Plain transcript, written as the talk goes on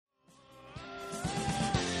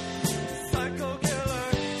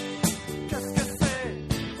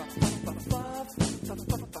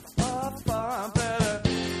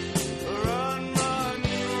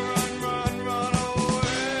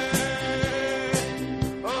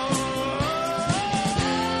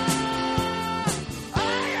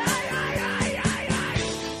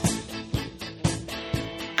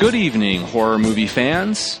Good evening, horror movie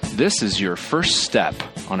fans. This is your first step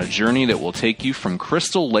on a journey that will take you from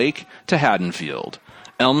Crystal Lake to Haddonfield,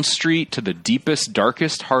 Elm Street to the deepest,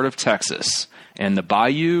 darkest heart of Texas, and the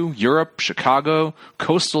Bayou, Europe, Chicago,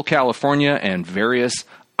 coastal California, and various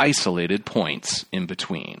isolated points in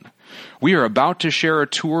between. We are about to share a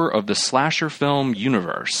tour of the slasher film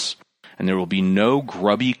universe, and there will be no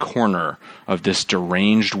grubby corner of this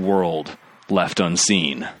deranged world left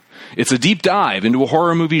unseen. It's a deep dive into a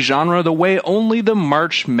horror movie genre the way only the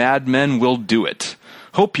March Madmen will do it.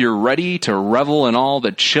 Hope you're ready to revel in all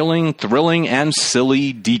the chilling, thrilling, and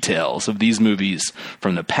silly details of these movies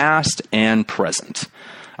from the past and present.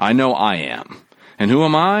 I know I am. And who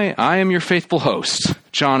am I? I am your faithful host,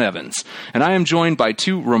 John Evans, and I am joined by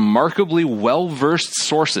two remarkably well-versed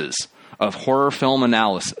sources of horror film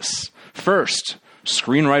analysis. First,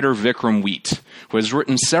 screenwriter Vikram Wheat, who has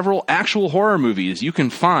written several actual horror movies you can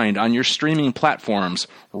find on your streaming platforms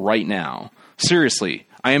right now. Seriously,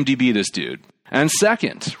 IMDb this dude. And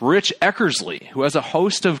second, Rich Eckersley, who has a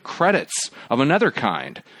host of credits of another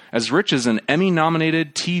kind, as Rich is an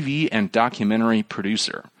Emmy-nominated TV and documentary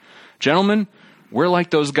producer. Gentlemen, we're like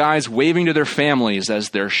those guys waving to their families as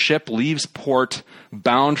their ship leaves port,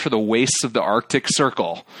 bound for the wastes of the Arctic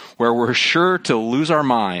Circle, where we're sure to lose our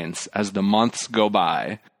minds as the months go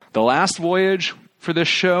by. The last voyage for this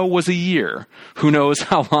show was a year. Who knows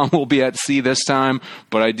how long we'll be at sea this time,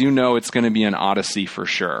 but I do know it's going to be an odyssey for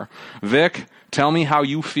sure. Vic, tell me how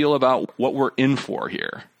you feel about what we're in for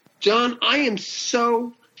here. John, I am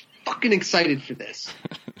so fucking excited for this.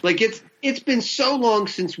 Like, it's been so long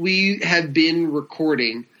since we have been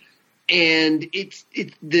recording, and it's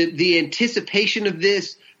the anticipation of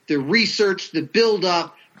this, the research, the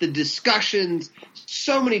build-up, the discussions,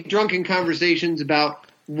 so many drunken conversations about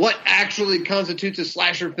what actually constitutes a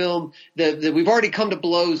slasher film that we've already come to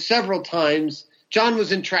blows several times. John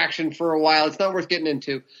was in traction for a while. It's not worth getting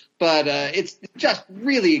into, but it's just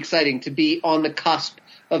really exciting to be on the cusp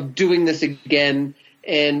of doing this again.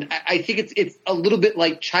 And I think it's a little bit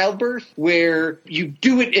like childbirth, where you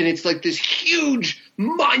do it and it's like this huge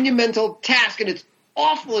monumental task and it's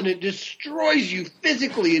awful and it destroys you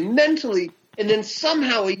physically and mentally. And then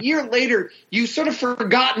somehow a year later, you've sort of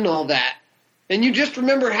forgotten all that. And you just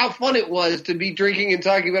remember how fun it was to be drinking and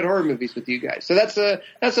talking about horror movies with you guys. So that's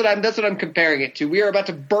what I'm comparing it to. We are about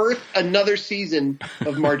to birth another season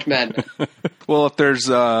of March Madness. Well, if there's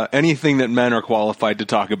anything that men are qualified to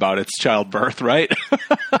talk about, it's childbirth, right?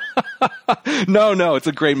 No, it's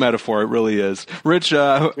a great metaphor. It really is. Rich,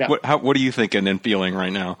 what are you thinking and feeling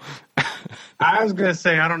right now? I was going to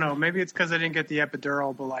say, I don't know. Maybe it's because I didn't get the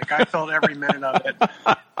epidural, but like I felt every minute of it.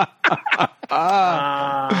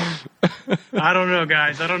 I don't know,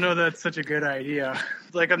 guys. I don't know that's such a good idea.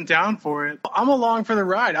 Like, I'm down for it. I'm along for the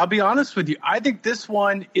ride. I'll be honest with you. I think this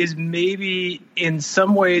one is maybe in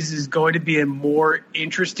some ways is going to be a more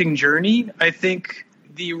interesting journey. I think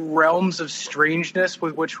the realms of strangeness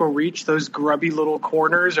with which we'll reach, those grubby little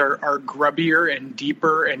corners are grubbier and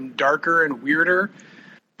deeper and darker and weirder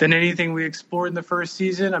than anything we explored in the first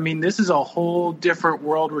season. I mean, this is a whole different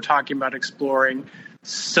world we're talking about exploring,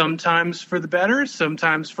 sometimes for the better,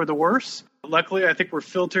 sometimes for the worse. Luckily, I think we're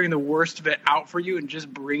filtering the worst of it out for you and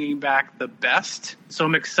just bringing back the best. So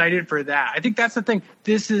I'm excited for that. I think that's the thing.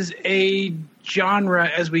 This is a genre,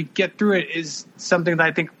 as we get through it, is something that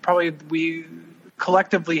I think probably we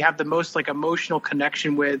collectively have the most like emotional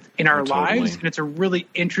connection with in our lives. And it's a really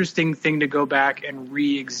interesting thing to go back and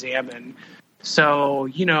re-examine. So,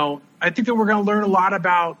 I think that we're going to learn a lot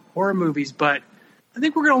about horror movies, but I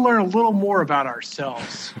think we're going to learn a little more about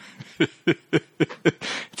ourselves.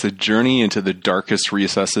 It's a journey into the darkest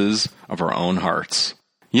recesses of our own hearts.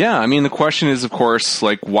 Yeah, I mean, the question is, of course,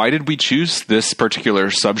 like, why did we choose this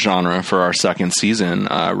particular subgenre for our second season?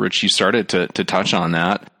 Rich, you started to touch on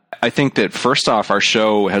that. I think that, first off, our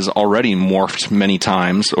show has already morphed many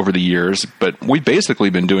times over the years, but we've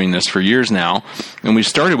basically been doing this for years now. And we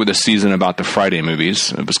started with a season about the Friday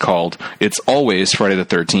movies. It was called It's Always Friday the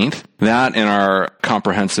 13th. That and our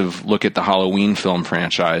comprehensive look at the Halloween film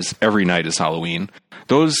franchise, Every Night is Halloween.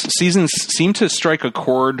 Those seasons seem to strike a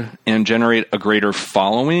chord and generate a greater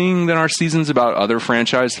following than our seasons about other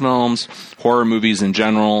franchise films, horror movies in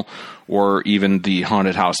general, or even the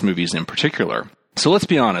haunted house movies in particular. So let's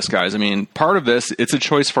be honest, guys. I mean, part of this, it's a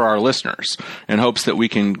choice for our listeners in hopes that we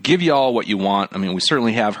can give you all what you want. I mean, we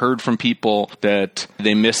certainly have heard from people that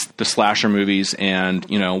they missed the slasher movies and,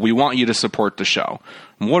 we want you to support the show.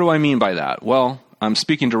 And what do I mean by that? Well, I'm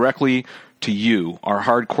speaking directly to you, our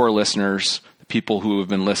hardcore listeners, the people who have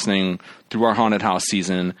been listening through our haunted house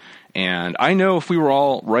season. And I know if we were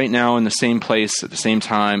all right now in the same place at the same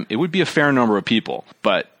time, it would be a fair number of people.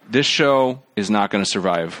 But This show is not going to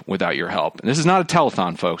survive without your help. And this is not a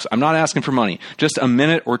telethon, folks. I'm not asking for money. Just a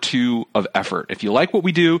minute or two of effort. If you like what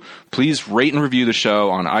we do, please rate and review the show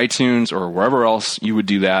on iTunes or wherever else you would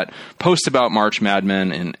do that. Post about March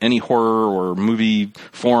Madmen in any horror or movie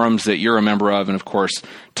forums that you're a member of. And, of course,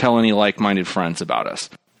 tell any like-minded friends about us.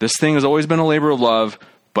 This thing has always been a labor of love,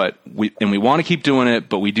 but we want to keep doing it,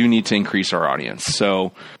 but we do need to increase our audience.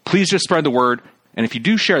 So please just spread the word. And if you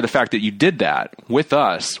do share the fact that you did that with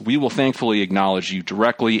us, we will thankfully acknowledge you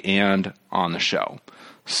directly and on the show.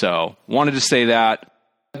 So, wanted to say that.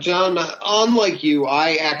 John, unlike you,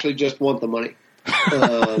 I actually just want the money.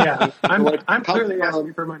 Yeah, I'm clearly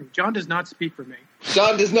asking for money. John does not speak for me.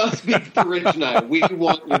 John does not speak for Rich and I. We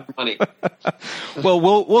want your money. Well,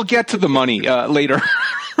 we'll get to the money later.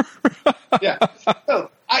 Yeah.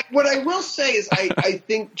 So, what I will say is I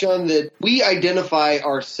think, John, that we identify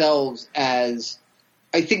ourselves as,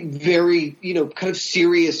 I think, very, kind of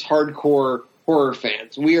serious, hardcore horror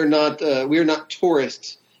fans. We are not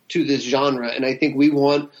tourists to this genre, and I think we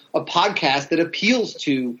want a podcast that appeals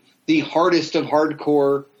to the hardest of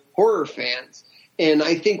hardcore horror fans. And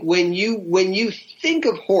I think when you think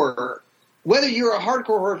of horror, whether you're a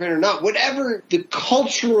hardcore horror fan or not, whatever the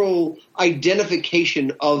cultural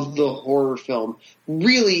identification of the horror film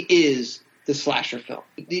really is the slasher film.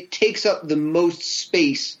 It takes up the most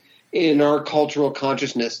space in our cultural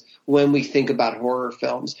consciousness when we think about horror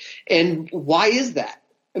films. And why is that?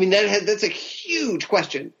 I mean, that's a huge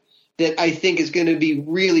question that I think is going to be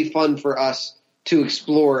really fun for us to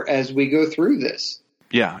explore as we go through this.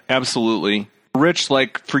 Yeah, absolutely. Rich,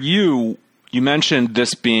 for you, you mentioned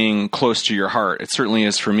this being close to your heart. It certainly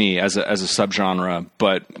is for me as a subgenre,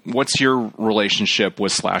 but what's your relationship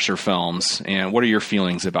with slasher films, and what are your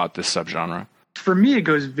feelings about this subgenre? For me, it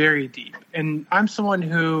goes very deep, and I'm someone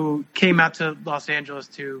who came out to Los Angeles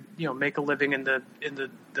to, make a living in the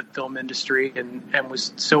film industry, and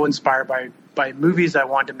was so inspired by movies. I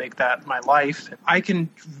wanted to make that my life. I can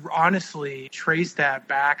honestly trace that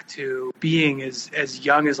back to being as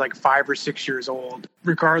young as 5 or 6 years old.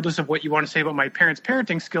 Regardless of what you want to say about my parents'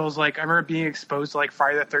 parenting skills, I remember being exposed to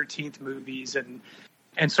Friday the 13th movies and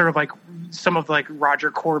sort of some of Roger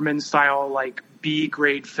Corman style B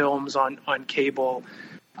grade films on cable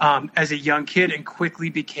as a young kid, and quickly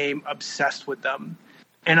became obsessed with them.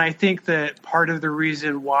 And I think that part of the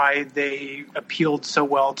reason why they appealed so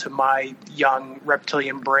well to my young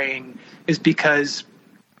reptilian brain is because,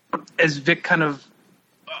 as Vic kind of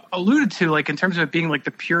alluded to, in terms of it being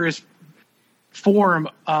the purest form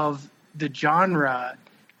of the genre,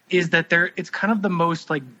 is that it's kind of the most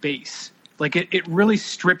base. It really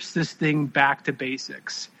strips this thing back to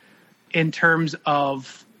basics in terms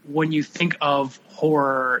of when you think of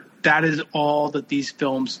horror, that is all that these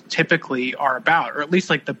films typically are about, or at least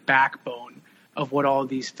the backbone of what all of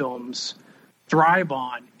these films thrive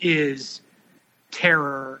on is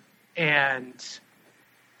terror and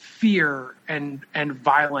fear and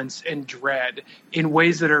violence and dread in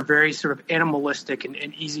ways that are very sort of animalistic and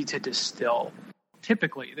easy to distill.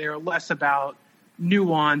 Typically, they are less about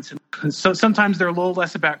nuance, and so sometimes they're a little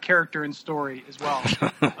less about character and story as well,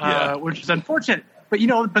 yeah. Which is unfortunate.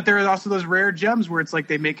 But there are also those rare gems where it's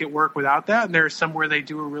they make it work without that, and there are some where they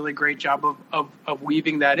do a really great job of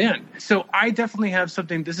weaving that in. So I definitely have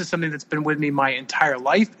something. This is something that's been with me my entire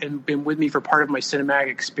life and been with me for part of my cinematic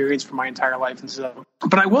experience for my entire life. And so,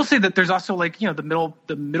 but I will say that there's also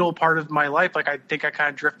the middle part of my life. I think I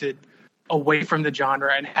kind of drifted away from the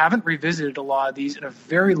genre and haven't revisited a lot of these in a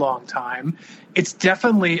very long time. It's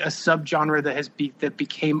definitely a subgenre that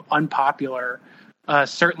became unpopular,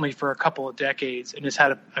 certainly for a couple of decades, and has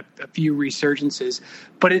had a few resurgences.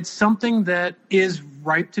 But it's something that is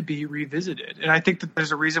ripe to be revisited, and I think that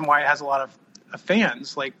there's a reason why it has a lot of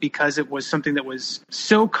fans, because it was something that was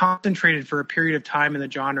so concentrated for a period of time in the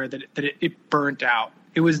genre that it burnt out.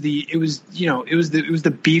 It was the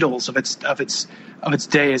Beatles of its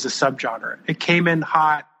day as a subgenre. It came in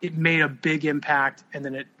hot, it made a big impact, and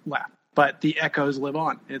then it left. But the echoes live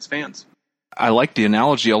on in its fans. I like the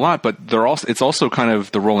analogy a lot, but it's also kind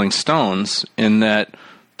of the Rolling Stones in that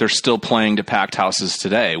they're still playing to packed houses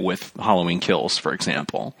today with Halloween Kills, for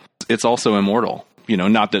example. It's also immortal.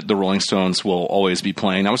 Not that the Rolling Stones will always be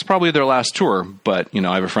playing. That was probably their last tour, but,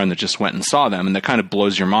 I have a friend that just went and saw them, and that kind of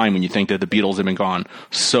blows your mind when you think that the Beatles have been gone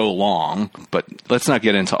so long. But let's not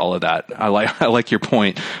get into all of that. I like your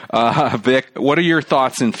point. Vic, what are your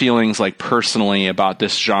thoughts and feelings, personally about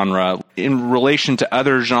this genre in relation to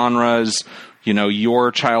other genres,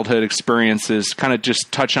 your childhood experiences? Kind of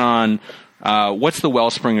just touch on What's the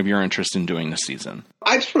wellspring of your interest in doing this season?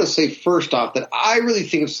 I just want to say first off that I really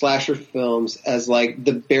think of slasher films as like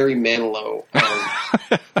the Barry Manilow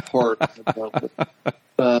of horror.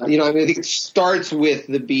 I think it starts with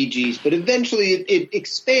the Bee Gees, but eventually it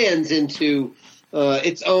expands into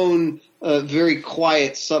its own very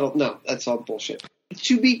quiet, subtle. No, that's all bullshit.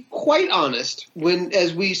 To be quite honest,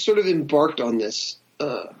 as we sort of embarked on this,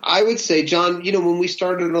 I would say, John, when we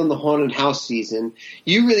started on the haunted house season,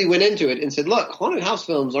 you really went into it and said, "Look, haunted house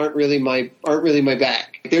films aren't really my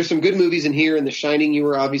bag. There's some good movies in here, and The Shining you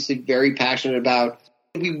were obviously very passionate about.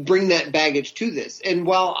 We bring that baggage to this." And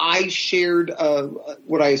while I shared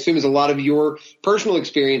what I assume is a lot of your personal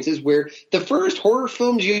experiences, where the first horror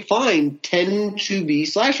films you find tend to be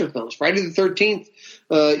slasher films. Friday the 13th,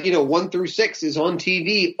 1 through 6 is on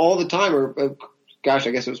TV all the time, or gosh,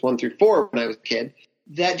 I guess it was 1 through 4 when I was a kid.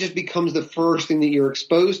 That just becomes the first thing that you're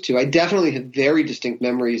exposed to. I definitely have very distinct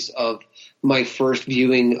memories of my first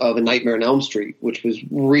viewing of A Nightmare on Elm Street, which was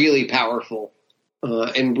really powerful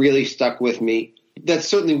and really stuck with me. That's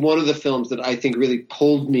certainly one of the films that I think really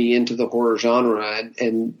pulled me into the horror genre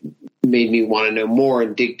and made me want to know more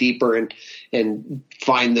and dig deeper and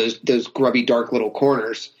find those grubby, dark little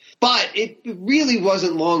corners. But it really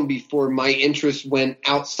wasn't long before my interest went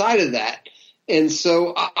outside of that. And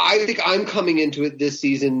so I think I'm coming into it this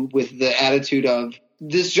season with the attitude of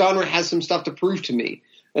this genre has some stuff to prove to me.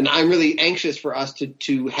 And I'm really anxious for us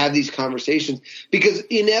to have these conversations, because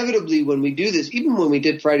inevitably when we do this, even when we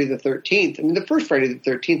did Friday the 13th, I mean, the first Friday the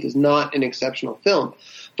 13th is not an exceptional film.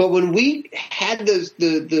 But when we had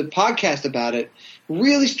the podcast about it,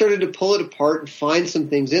 really started to pull it apart and find some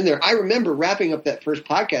things in there. I remember wrapping up that first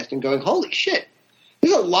podcast and going, holy shit.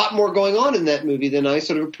 There's a lot more going on in that movie than I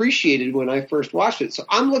sort of appreciated when I first watched it. So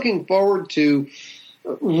I'm looking forward to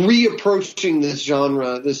reapproaching this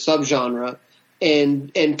genre, this subgenre,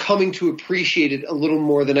 and coming to appreciate it a little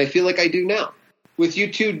more than I feel like I do now. With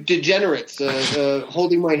you two degenerates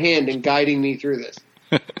holding my hand and guiding me through this.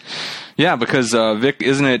 Yeah, because Vic,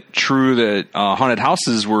 isn't it true that haunted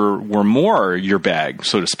houses were more your bag,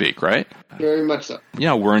 so to speak, right? Very much so.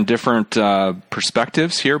 Yeah, we're in different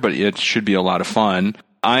perspectives here, but it should be a lot of fun.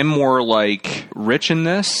 I'm more like Rich in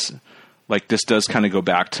this. Like, this does kind of go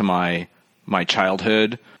back to my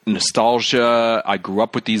childhood. Nostalgia. I grew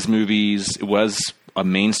up with these movies. It was a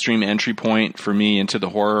mainstream entry point for me into the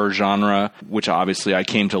horror genre, which obviously I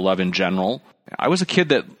came to love in general. I was a kid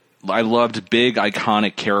that I loved big,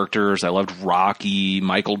 iconic characters. I loved Rocky,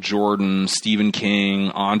 Michael Jordan, Stephen King,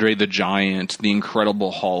 Andre the Giant, The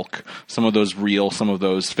Incredible Hulk, some of those real, some of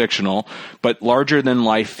those fictional, but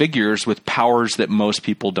larger-than-life figures with powers that most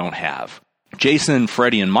people don't have. Jason,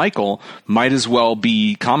 Freddy, and Michael might as well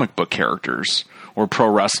be comic book characters or pro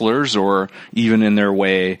wrestlers or even in their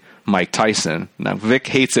way Mike Tyson. Now, Vic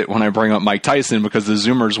hates it when I bring up Mike Tyson because the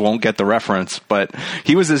Zoomers won't get the reference, but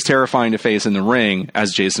he was as terrifying to face in the ring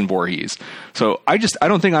as Jason Voorhees. So I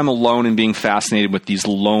don't think I'm alone in being fascinated with these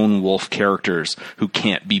lone wolf characters who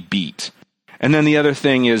can't be beat. And then the other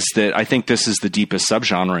thing is that I think this is the deepest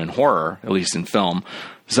subgenre in horror, at least in film.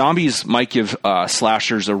 Zombies might give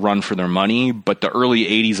slashers a run for their money, but the early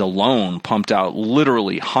 80s alone pumped out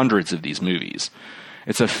literally hundreds of these movies.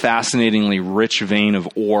 It's a fascinatingly rich vein of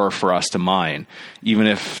ore for us to mine, even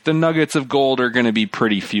if the nuggets of gold are going to be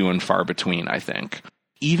pretty few and far between, I think.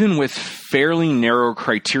 Even with fairly narrow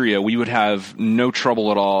criteria, we would have no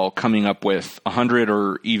trouble at all coming up with 100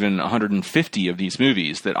 or even 150 of these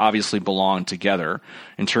movies that obviously belong together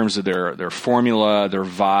in terms of their formula, their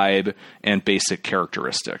vibe, and basic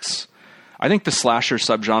characteristics. I think the slasher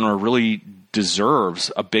subgenre really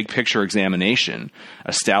deserves a big picture examination,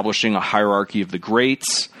 establishing a hierarchy of the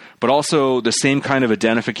greats, but also the same kind of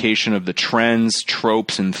identification of the trends,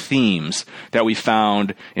 tropes, and themes that we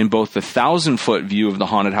found in both the 1,000-foot view of the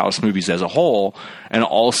haunted house movies as a whole, and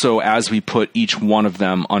also as we put each one of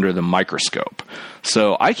them under the microscope.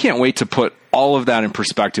 So I can't wait to put all of that in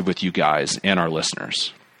perspective with you guys and our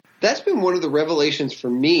listeners. That's been one of the revelations for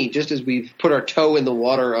me, just as we've put our toe in the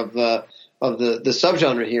water of the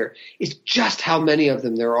subgenre here, is just how many of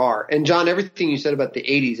them there are. And John, everything you said about the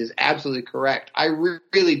 80s is absolutely correct. I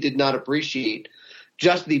really did not appreciate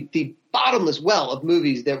just the bottomless well of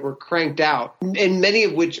movies that were cranked out, and many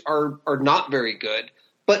of which are not very good.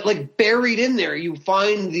 But like buried in there, you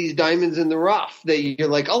find these diamonds in the rough that you're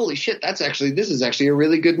like, holy shit, this is actually a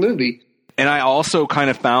really good movie. And I also kind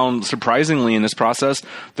of found, surprisingly in this process,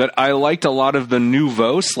 that I liked a lot of the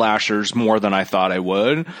nouveau slashers more than I thought I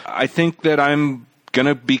would. I think that I'm going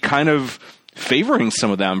to be kind of favoring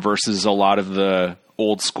some of them versus a lot of the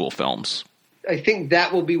old school films. I think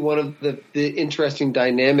that will be one of the interesting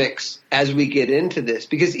dynamics as we get into this,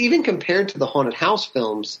 because even compared to the haunted house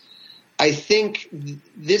films, I think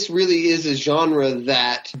this really is a genre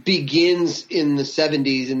that begins in the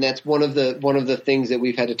 70s, and that's one of the things that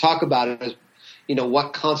we've had to talk about is, you know,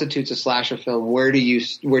 what constitutes a slasher film? Where do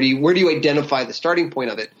you identify the starting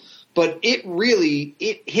point of it? But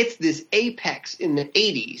it hits this apex in the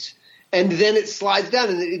 80s. And then it slides down,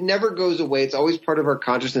 and it never goes away. It's always part of our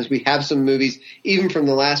consciousness. We have some movies, even from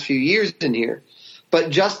the last few years, in here. But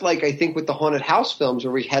just like I think with the haunted house films,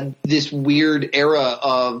 where we had this weird era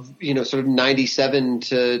of, you know, sort of 97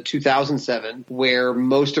 to 2007, where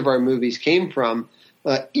most of our movies came from,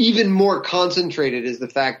 even more concentrated is the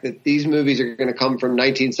fact that these movies are going to come from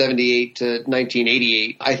 1978 to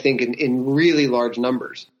 1988, I think, in really large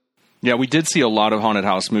numbers. Yeah, we did see a lot of haunted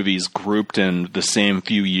house movies grouped in the same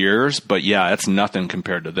few years, but yeah, that's nothing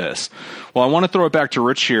compared to this. Well, I want to throw it back to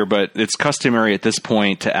Rich here, but it's customary at this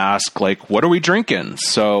point to ask, like, what are we drinking?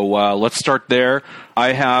 So let's start there.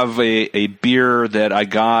 I have a beer that I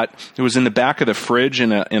got. It was in the back of the fridge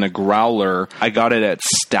in a growler. I got it at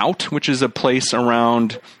Stout, which is a place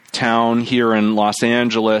around town here in Los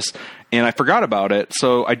Angeles. And I forgot about it,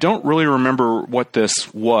 so I don't really remember what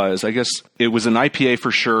this was. I guess it was an IPA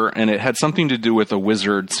for sure, and it had something to do with a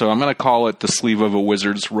wizard, so I'm going to call it the Sleeve of a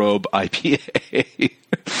Wizard's Robe IPA.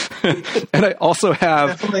 And I also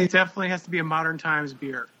have... Definitely has to be a Modern Times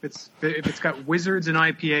beer. If it's got wizards and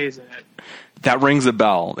IPAs in it. That rings a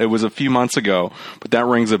bell. It was a few months ago, but that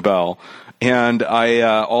rings a bell. And I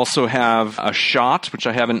also have a shot, which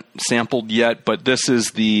I haven't sampled yet, but this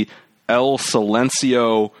is the El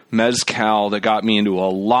Silencio Mezcal that got me into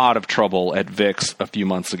a lot of trouble at Vic's a few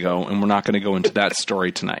months ago, and we're not going to go into that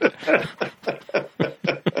story tonight.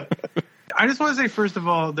 I just want to say, first of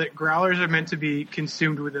all, that growlers are meant to be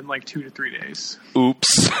consumed within like 2 to 3 days.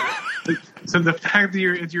 Oops. So the fact that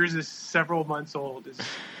yours is several months old is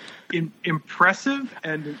impressive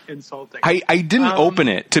and insulting. I didn't open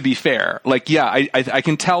it, to be fair. Like, yeah, I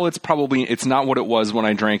can tell it's not what it was when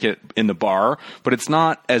I drank it in the bar, but it's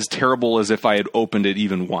not as terrible as if I had opened it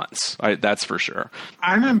even once. That's for sure.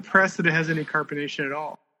 I'm impressed that it has any carbonation at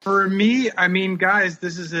all. For me, I mean, guys,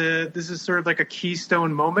 this is sort of like a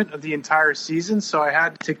keystone moment of the entire season, so I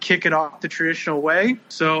had to kick it off the traditional way.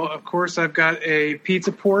 So, of course, I've got a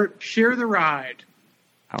Pizza Port Share the Ride.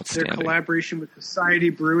 Outstanding. Their collaboration with Society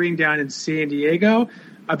Brewing down in San Diego.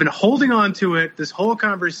 I've been holding on to it this whole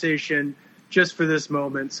conversation just for this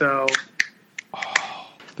moment. So,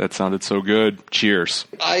 that sounded so good. Cheers.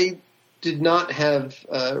 I did not have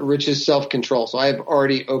Rich's self-control, so I have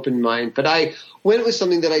already opened mine. But I went with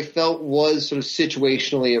something that I felt was sort of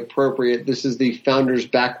situationally appropriate. This is the Founder's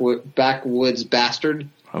Backwoods Bastard.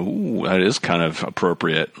 Oh, that is kind of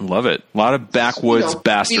appropriate. Love it. A lot of backwoods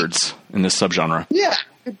bastards in this subgenre. Yeah.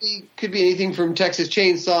 Could be anything from Texas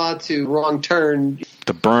Chainsaw to Wrong Turn.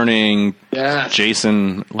 The Burning, yes.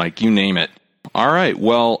 Jason, like you name it. All right.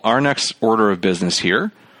 Well, our next order of business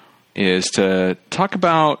here is to talk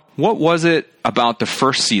about what was it about the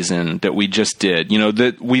first season that we just did. You know,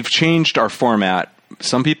 that we've changed our format.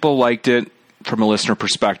 Some people liked it from a listener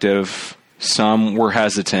perspective. Some were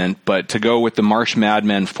hesitant, but to go with the March Mad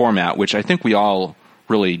Men format, which I think we all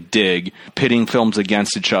really dig, pitting films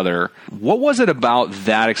against each other. What was it about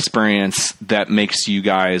that experience that makes you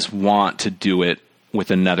guys want to do it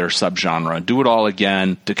with another subgenre? Do it all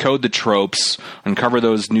again, decode the tropes, uncover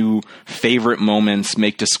those new favorite moments,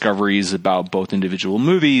 make discoveries about both individual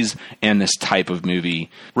movies and this type of movie.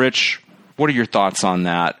 Rich, what are your thoughts on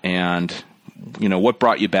that? And, you know, what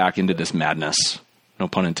brought you back into this madness? No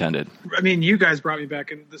pun intended. I mean, you guys brought me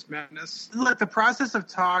back into this madness. Look, the process of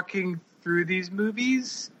talking through these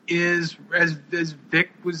movies is, as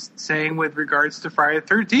Vic was saying with regards to Friday the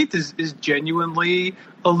 13th, is genuinely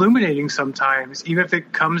illuminating sometimes, even if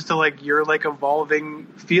it comes to like your like evolving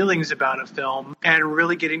feelings about a film and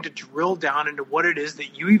really getting to drill down into what it is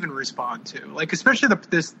that you even respond to. Like, especially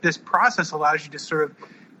this process allows you to sort of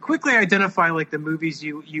quickly identify like the movies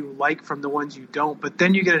you like from the ones you don't, but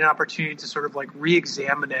then you get an opportunity to sort of like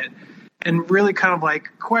re-examine it and really kind of like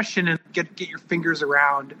question and get your fingers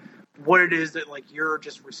around what it is that like you're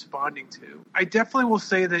just responding to. I definitely will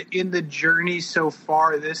say that in the journey so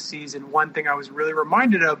far this season, one thing I was really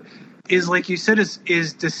reminded of is, like you said,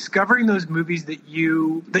 is discovering those movies that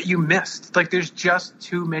you missed. Like, there's just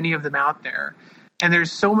too many of them out there, and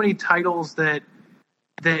there's so many titles that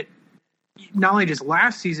not only just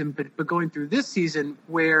last season, but going through this season,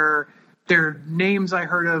 where they're names I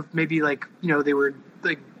heard of, maybe like, you know, they were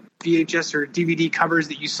like VHS or DVD covers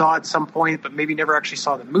that you saw at some point, but maybe never actually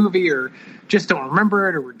saw the movie or just don't remember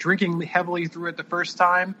it or were drinking heavily through it the first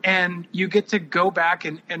time. And you get to go back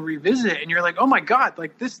and revisit it. And you're like, oh my God,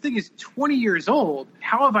 like this thing is 20 years old.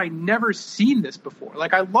 How have I never seen this before?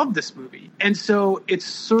 Like, I love this movie. And so it's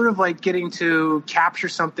sort of like getting to capture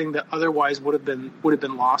something that otherwise would have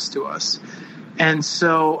been lost to us. And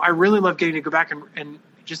so I really love getting to go back and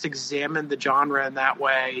just examine the genre in that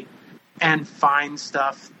way and find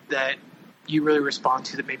stuff that you really respond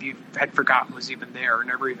to that maybe you had forgotten was even there or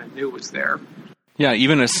never even knew was there. Yeah,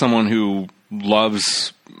 even as someone who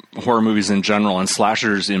loves horror movies in general and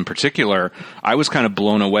slashers in particular, I was kind of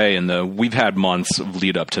blown away we've had months of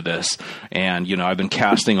lead up to this. And, I've been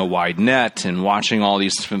casting a wide net and watching all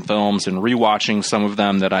these films and rewatching some of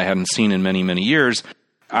them that I hadn't seen in many, many years.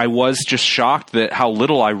 I was just shocked that how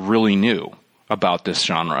little I really knew about this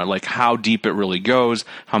genre, like how deep it really goes,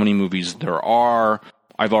 how many movies there are.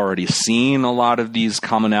 I've already seen a lot of these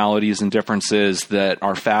commonalities and differences that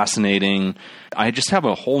are fascinating. I just have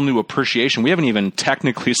a whole new appreciation. We haven't even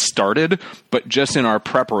technically started, but just in our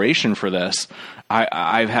preparation for this,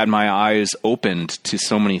 I've had my eyes opened to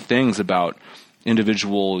so many things about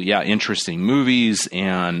individual, interesting movies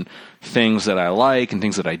and things that I like and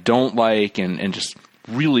things that I don't like, and just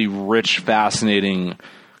really rich, fascinating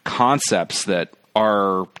concepts that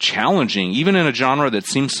are challenging, even in a genre that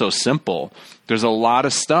seems so simple. There's a lot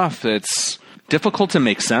of stuff that's difficult to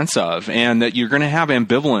make sense of and that you're going to have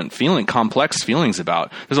complex feelings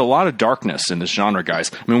about. There's a lot of darkness in this genre, guys.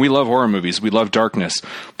 I mean, we love horror movies. We love darkness,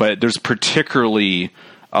 but there's particularly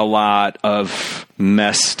a lot of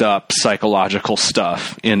messed up psychological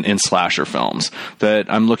stuff in slasher films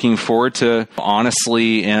that I'm looking forward to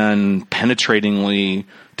honestly and penetratingly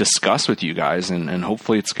discuss with you guys, and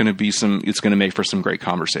hopefully it's going to make for some great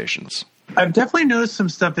conversations. I've definitely noticed some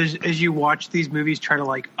stuff as you watch these movies try to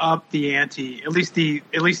like up the ante, at least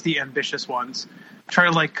the ambitious ones, try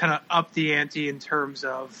to like kind of up the ante in terms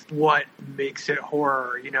of what makes it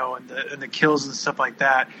horror, and the kills and stuff like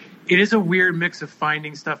that. It is a weird mix of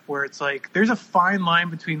finding stuff where it's like there's a fine line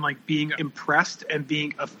between like being impressed and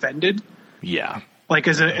being offended. Yeah. Like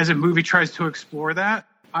as a movie tries to explore that.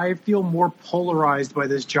 I feel more polarized by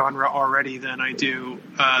this genre already than I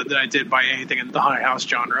did by anything in the haunted house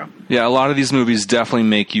genre. Yeah, a lot of these movies definitely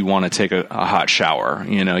make you want to take a hot shower.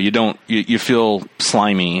 You feel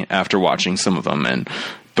slimy after watching some of them,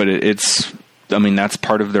 but that's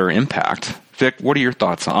part of their impact. Vic, what are your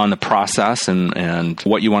thoughts on the process and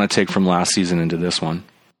what you want to take from last season into this one?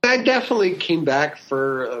 I definitely came back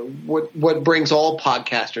for what brings all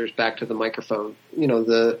podcasters back to the microphone.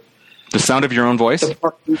 The sound of your own voice?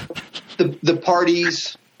 The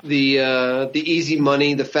parties, the easy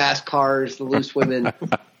money, the fast cars, the loose women.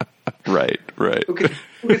 Right. Who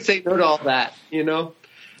could say no to all that,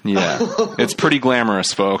 Yeah. It's pretty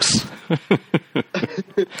glamorous, folks.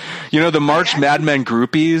 The March Mad Men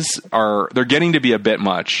groupies they're getting to be a bit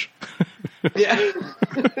much. Yeah.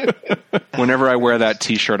 Whenever I wear that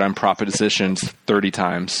T-shirt, I'm propositioned 30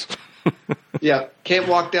 times. Yeah, can't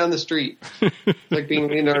walk down the street. Like being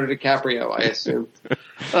Leonardo DiCaprio, I assume.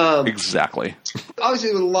 Exactly. Obviously,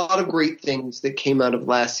 there were a lot of great things that came out of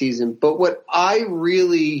last season, but what I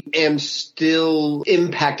really am still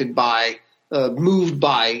impacted by, moved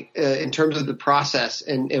by, in terms of the process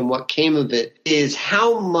and what came of it, is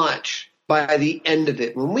how much by the end of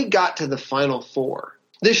it, when we got to the final four,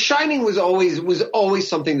 The Shining was always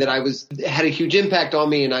something that had a huge impact on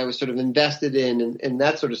me, and I was sort of invested in and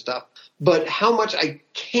that sort of stuff. But how much I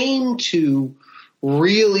came to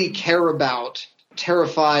really care about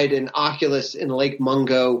Terrified and Oculus and Lake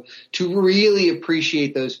Mungo, to really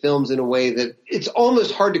appreciate those films in a way that it's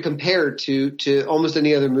almost hard to compare to almost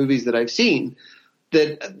any other movies that I've seen.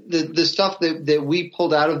 That the stuff that we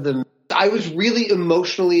pulled out of them, I was really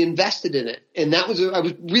emotionally invested in it. And I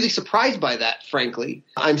was really surprised by that, frankly.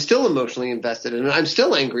 I'm still emotionally invested in it. I'm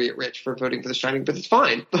still angry at Rich for voting for The Shining, but it's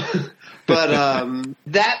fine. But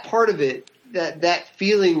that part of it, that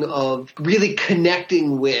feeling of really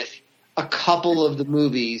connecting with a couple of the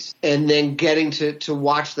movies and then getting to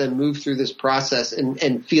watch them move through this process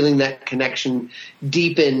and feeling that connection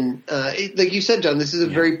deepen. Like you said, John, this is a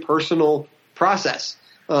very personal process.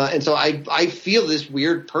 And so I feel this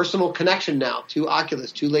weird personal connection now to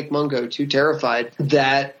Oculus, to Lake Mungo, to Terrified,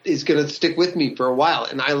 that is going to stick with me for a while.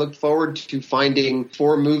 And I look forward to finding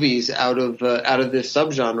 4 movies out of this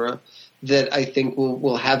subgenre that I think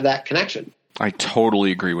will have that connection. I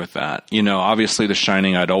totally agree with that. Obviously The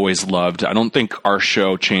Shining I'd always loved. I don't think our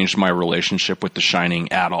show changed my relationship with The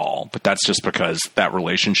Shining at all, but that's just because that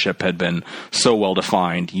relationship had been so well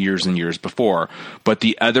defined years and years before. But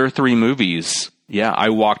the other 3 movies yeah, I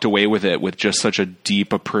walked away with it with just such a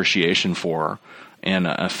deep appreciation for and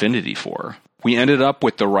affinity for. We ended up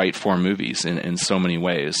with the right 4 movies in so many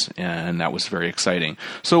ways, and that was very exciting.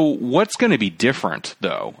 So what's going to be different,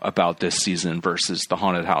 though, about this season versus the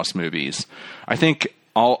Haunted House movies? I think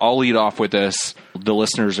I'll lead off with this. The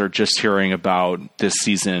listeners are just hearing about this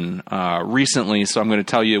season recently, so I'm going to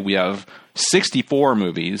tell you we have 64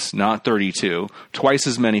 movies, not 32, twice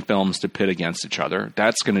as many films to pit against each other.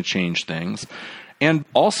 That's going to change things. And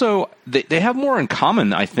also, they have more in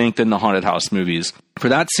common, I think, than the Haunted House movies. For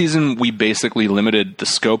that season, we basically limited the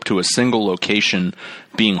scope to a single location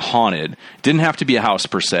being haunted. Didn't have to be a house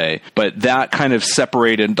per se, but that kind of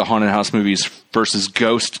separated the Haunted House movies versus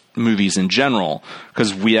ghost movies in general,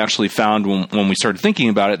 because we actually found when we started thinking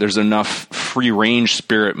about it, there's enough free-range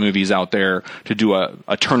spirit movies out there to do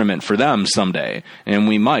a tournament for them someday, and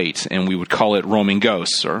we might, and we would call it Roaming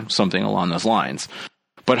Ghosts or something along those lines.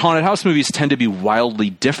 But haunted house movies tend to be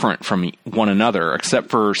wildly different from one another,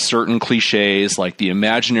 except for certain cliches like the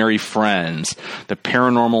imaginary friends, the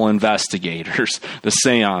paranormal investigators, the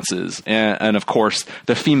seances, and of course,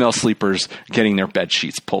 the female sleepers getting their bed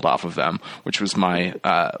sheets pulled off of them, which was my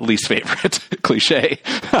least favorite cliche.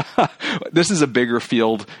 This is a bigger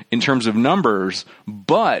field in terms of numbers,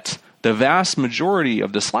 but the vast majority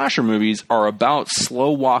of the slasher movies are about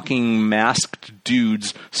slow-walking, masked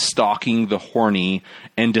dudes stalking the horny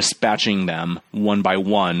and dispatching them one by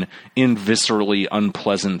one in viscerally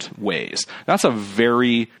unpleasant ways. That's a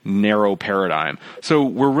very narrow paradigm. So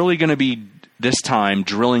we're really going to be, this time,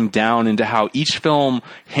 drilling down into how each film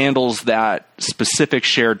handles that specific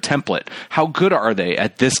shared template. How good are they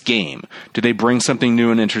at this game? Do they bring something new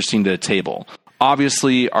and interesting to the table?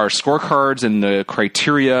 Obviously, our scorecards and the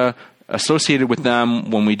criteria associated with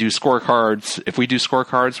them when we do scorecards. If we do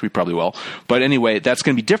scorecards, we probably will. But anyway, that's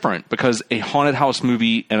going to be different because a haunted house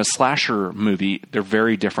movie and a slasher movie, they're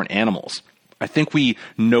very different animals. I think we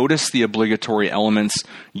notice the obligatory elements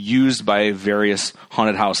used by various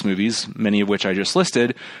haunted house movies, many of which I just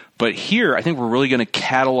listed. But here, I think we're really going to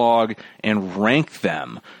catalog and rank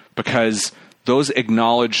them because those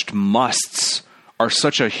acknowledged musts are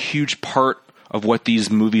such a huge part of what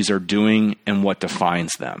these movies are doing and what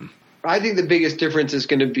defines them. I think the biggest difference is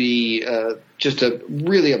going to be just a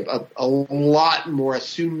lot more, a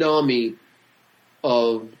tsunami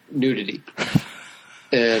of nudity.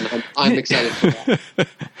 And I'm excited for that.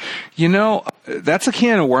 You know, that's a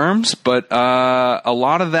can of worms, but a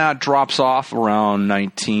lot of that drops off around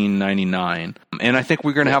 1999. And I think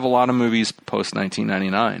we're going to have a lot of movies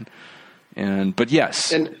post-1999. But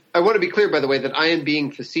yes. And I want to be clear, by the way, that I am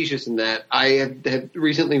being facetious in that. I have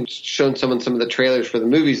recently shown someone some of the trailers for the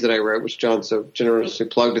movies that I wrote, which John so generously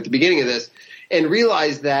plugged at the beginning of this, and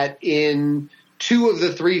realized that in 2 of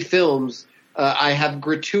the 3 films, I have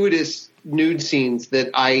gratuitous nude scenes that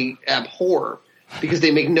I abhor because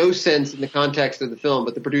they make no sense in the context of the film,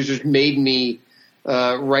 but the producers made me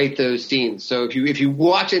write those scenes. So if you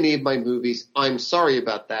watch any of my movies, I'm sorry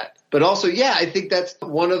about that. But also, yeah, I think that's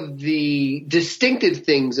one of the distinctive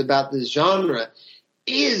things about this genre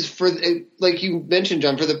is like you mentioned,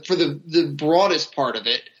 John, for the broadest part of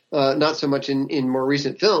it, not so much in more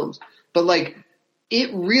recent films, but like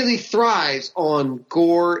it really thrives on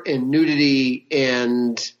gore and nudity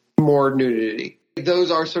and more nudity. Those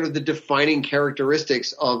are sort of the defining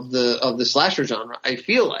characteristics of the slasher genre, I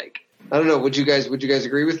feel like. I don't know. Would you guys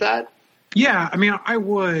agree with that? Yeah, I mean, I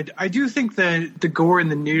would. I do think that the gore and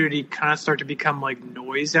the nudity kind of start to become like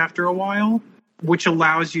noise after a while, which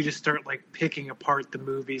allows you to start like picking apart the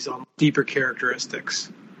movies on deeper characteristics.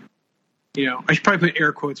 You know, I should probably put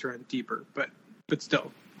air quotes around deeper, but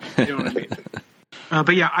still, you know what I mean?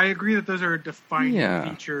 But yeah, I agree that those are defining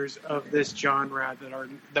features of this genre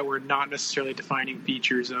that were not necessarily defining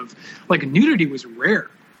features of, like, nudity was rare.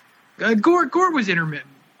 Gore was intermittent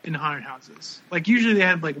in haunted houses. Like, usually they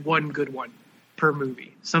had like one good one per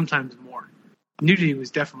movie, sometimes more. Nudity was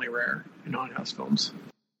definitely rare in haunted house films.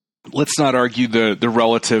 Let's not argue the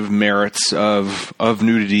relative merits of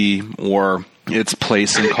nudity or its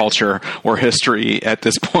place in culture or history at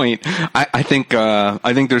this point. I think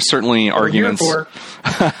there's certainly arguments.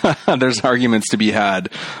 There's arguments to be had,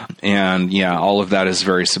 and yeah, all of that is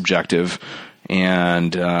very subjective.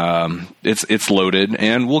 And it's loaded,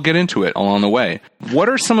 and we'll get into it along the way. What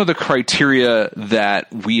are some of the criteria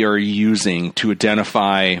that we are using to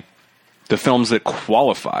identify the films that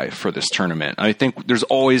qualify for this tournament? I think there's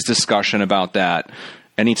always discussion about that.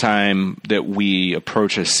 Anytime that we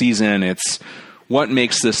approach a season, it's what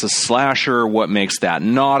makes this a slasher? What makes that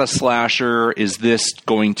not a slasher? Is this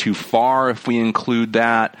going too far if we include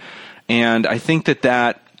that? And I think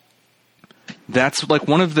that that's like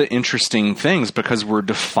one of the interesting things, because we're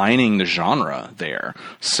defining the genre there.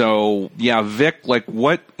 So yeah, Vic, like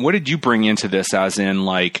what did you bring into this, as in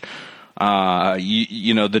like,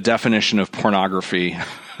 you know, the definition of pornography?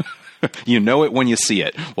 You know it when you see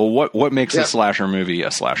it. Well, what makes a slasher movie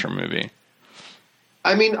a slasher movie?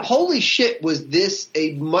 I mean, holy shit, was this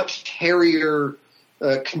a much hairier,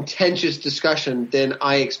 contentious discussion than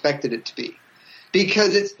I expected it to be.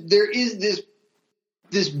 Because there is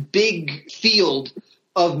this big field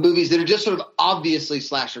of movies that are just sort of obviously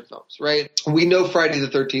slasher films, right? We know Friday the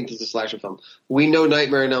 13th is a slasher film. We know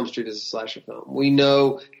Nightmare on Elm Street is a slasher film. We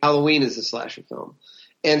know Halloween is a slasher film.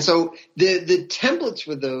 And so the templates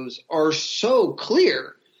for those are so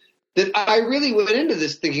clear that I really went into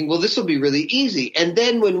this thinking, well, this will be really easy. And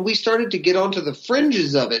then when we started to get onto the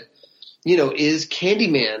fringes of it, you know, is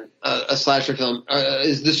Candyman a slasher film?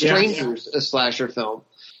 Is The Strangers a slasher film?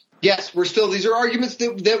 Yes, these are arguments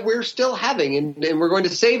that we're still having, and we're going to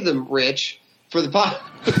save them, Rich, for the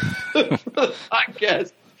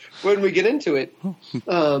podcast when we get into it.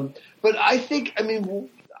 But I think, I mean,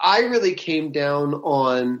 I really came down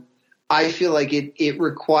on, I feel like it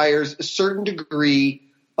requires a certain degree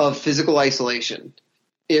of physical isolation.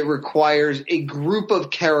 It requires a group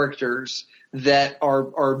of characters that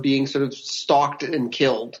are being sort of stalked and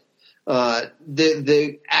killed.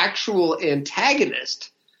 The actual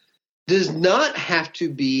antagonist does not have to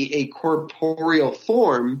be a corporeal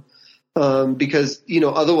form, because, you know,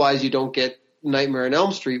 otherwise you don't get Nightmare on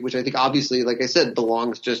Elm Street, which I think obviously, like I said,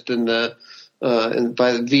 belongs just in the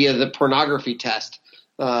via the pornography test,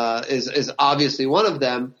 is obviously one of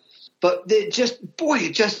them. But it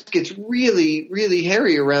just gets really, really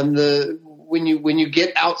hairy around when you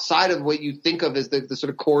get outside of what you think of as the sort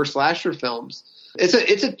of core slasher films.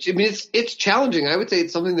 It's challenging. I would say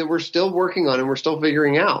it's something that we're still working on and we're still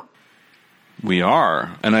figuring out. We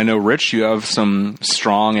are. And I know, Rich, you have some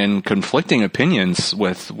strong and conflicting opinions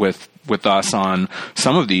with us on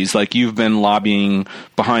some of these. Like, you've been lobbying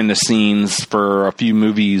behind the scenes for a few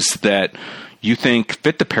movies that you think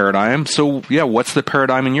fit the paradigm. So, yeah, what's the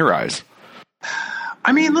paradigm in your eyes?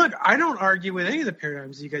 I mean, look, I don't argue with any of the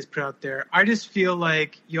paradigms you guys put out there. I just feel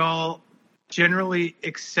like y'all generally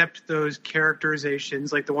accept those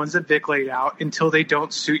characterizations, like the ones that Vic laid out, until they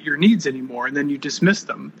don't suit your needs anymore, and then you dismiss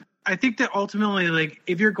them. I think that ultimately, like,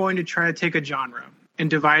 if you're going to try to take a genre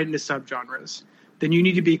and divide it into subgenres, then you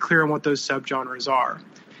need to be clear on what those subgenres are.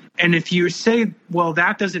 And if you say, well,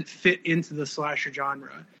 that doesn't fit into the slasher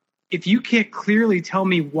genre, if you can't clearly tell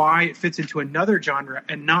me why it fits into another genre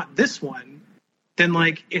and not this one, then,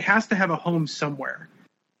 like, it has to have a home somewhere.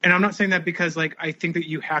 And I'm not saying that because, like, I think that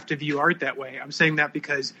you have to view art that way. I'm saying that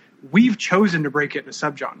because we've chosen to break it into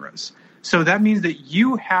subgenres. So that means that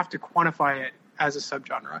you have to quantify it as a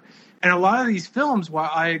subgenre. And a lot of these films, while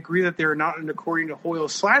I agree that they're not an according to Hoyle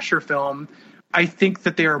slasher film, I think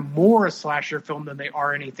that they are more a slasher film than they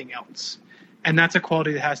are anything else. And that's a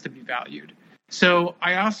quality that has to be valued. So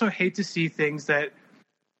I also hate to see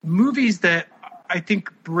movies that I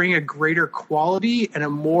think bring a greater quality and a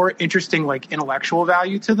more interesting, like, intellectual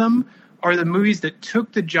value to them are the movies that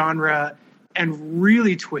took the genre and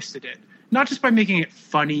really twisted it. Not just by making it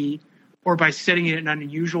funny or by setting it in an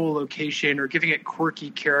unusual location or giving it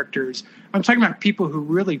quirky characters. I'm talking about people who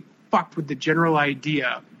really fucked with the general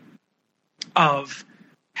idea of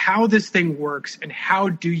how this thing works and how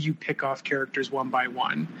do you pick off characters one by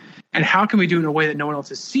one and how can we do it in a way that no one else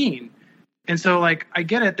has seen. And so, like, I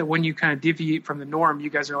get it that when you kind of deviate from the norm, you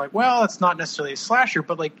guys are like, well, it's not necessarily a slasher,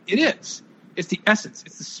 but, like, it is. It's the essence.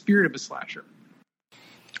 It's the spirit of a slasher.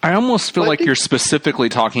 I almost feel like you're specifically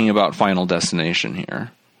talking about Final Destination here.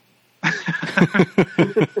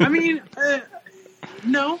 I mean,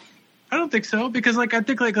 no, I don't think so, because, like, I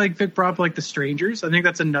think like Vic brought up, like, The Strangers. I think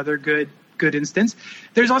that's another good instance.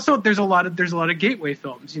 There's a lot of gateway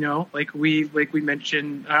films, you know, like we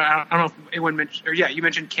mentioned. I don't know if anyone mentioned, or you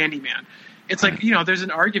mentioned Candyman. It's like, you know, there's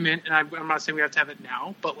an argument, and I'm not saying we have to have it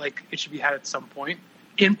now, but, like, it should be had at some point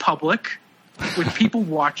in public with people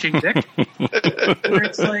watching, Dick, where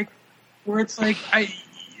it's like,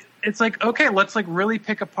 okay, let's, like, really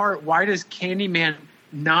pick apart, why does Candyman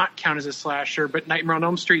not count as a slasher, but Nightmare on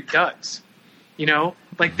Elm Street does? You know,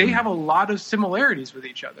 like, they have a lot of similarities with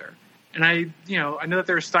each other. And I know that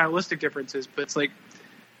there are stylistic differences, but it's like,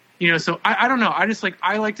 you know, so I don't know.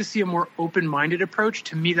 I like to see a more open-minded approach.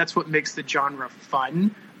 To me, that's what makes the genre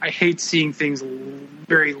fun. I hate seeing things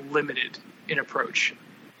very limited in approach.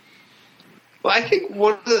 Well, I think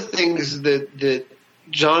one of the things that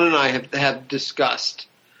John and I have discussed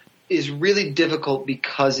is really difficult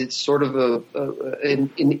because it's sort of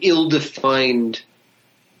an ill-defined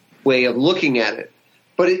way of looking at it.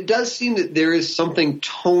 but it does seem that there is something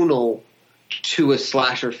tonal to a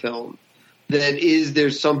slasher film.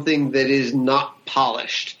 There's something that is not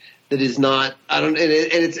polished. That is not.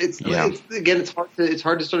 It's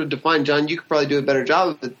hard to sort of define. John, you could probably do a better job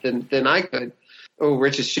of it than I could. Oh,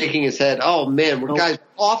 Rich is shaking his head. Oh man, guys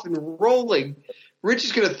off and rolling. Rich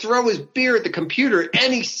is going to throw his beer at the computer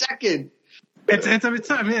any second.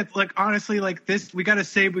 It's like, honestly, like this, we gotta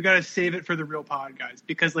save it for the real pod, guys,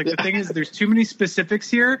 because like the thing is, there's too many specifics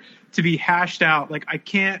here to be hashed out. Like I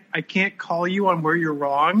can't call you on where you're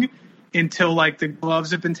wrong until like the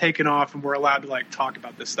gloves have been taken off and we're allowed to like talk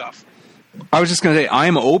about this stuff. I was just gonna say,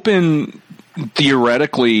 I'm open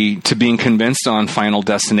theoretically to being convinced on Final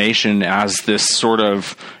Destination as this sort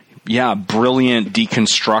of brilliant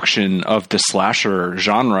deconstruction of the slasher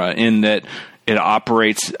genre, in that it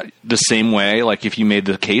operates the same way. Like if you made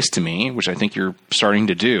the case to me, which I think you're starting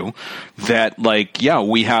to do, that like,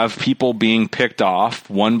 we have people being picked off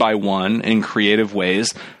one by one in creative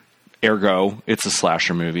ways. Ergo, it's a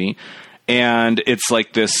slasher movie. And it's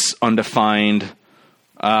like this undefined,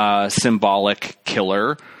 symbolic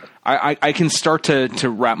killer. I can start to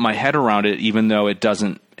wrap my head around it, even though it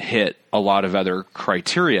doesn't hit a lot of other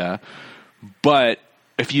criteria. But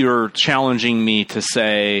if you're challenging me to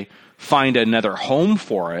say, find another home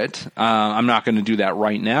for it, I'm not going to do that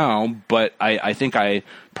right now, but I think I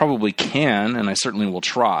probably can, and I certainly will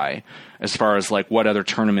try, as far as like what other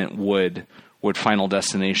tournament would Final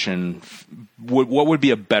Destination, what would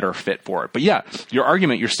be a better fit for it. But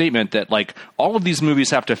your statement that like all of these movies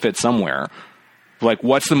have to fit somewhere, like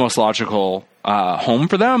what's the most logical home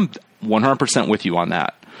for them? 100% with you on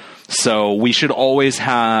that. So we should always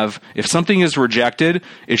have, if something is rejected,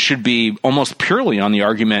 it should be almost purely on the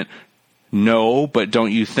argument, no, but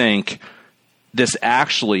don't you think this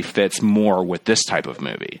actually fits more with this type of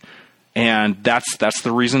movie? And that's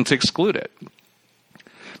the reason to exclude it.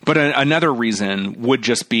 But another reason would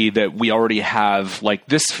just be that we already have, like,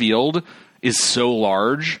 this field is so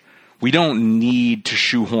large, we don't need to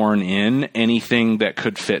shoehorn in anything that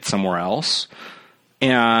could fit somewhere else.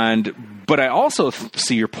 But I also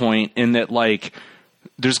see your point in that, like,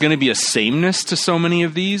 there's going to be a sameness to so many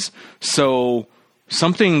of these. So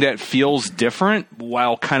something that feels different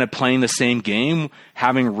while kind of playing the same game,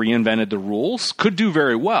 having reinvented the rules, could do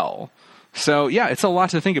very well. So, it's a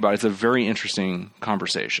lot to think about. It's a very interesting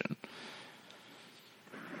conversation.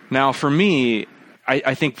 Now, for me,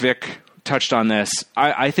 I think Vic touched on this.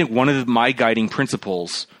 I think one of my guiding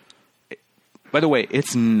principles, by the way,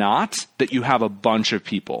 it's not that you have a bunch of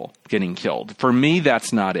people getting killed. For me,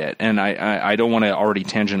 that's not it. And I don't want to already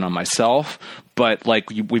tangent on myself, but like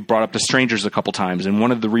we brought up The Strangers a couple times. And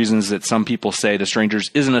one of the reasons that some people say The Strangers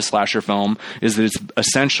isn't a slasher film is that it's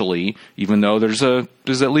essentially, even though there's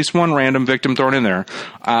at least one random victim thrown in there,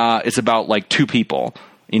 it's about like two people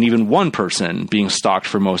and even one person being stalked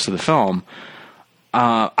for most of the film.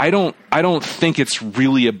 I don't think it's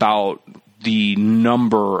really about the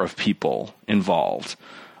number of people involved.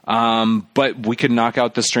 But we could knock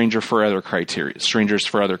out the strangers for other criteria.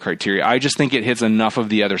 I just think it hits enough of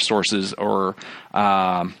the other sources or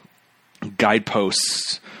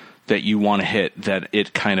guideposts that you want to hit that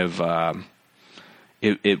it kind of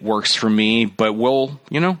it works for me. But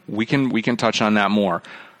we can touch on that more.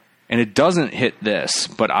 And it doesn't hit this,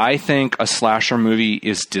 but I think a slasher movie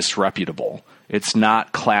is disreputable. It's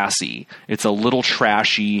not classy. It's a little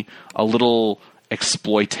trashy, a little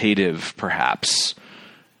exploitative, perhaps.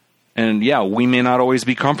 And we may not always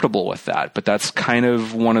be comfortable with that, but that's kind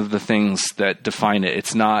of one of the things that define it.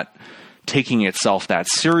 It's not taking itself that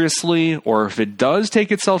seriously, or if it does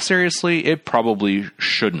take itself seriously, it probably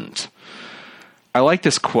shouldn't. I like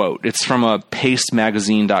this quote. It's from a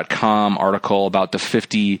PasteMagazine.com article about the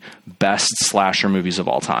 50 best slasher movies of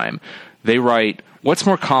all time. They write, "What's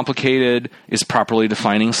more complicated is properly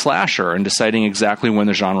defining slasher and deciding exactly when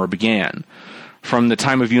the genre began. From the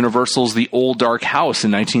time of Universal's The Old Dark House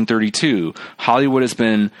in 1932, Hollywood has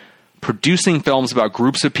been producing films about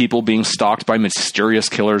groups of people being stalked by mysterious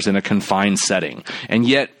killers in a confined setting. And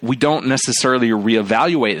yet, we don't necessarily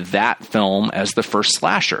reevaluate that film as the first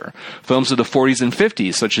slasher. Films of the 40s and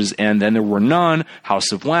 50s, such as And Then There Were None,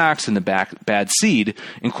 House of Wax, and The Bad Seed,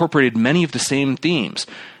 incorporated many of the same themes.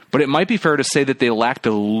 But it might be fair to say that they lacked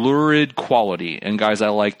a lurid quality," and guys, I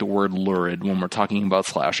like the word lurid when we're talking about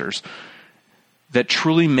slashers, "that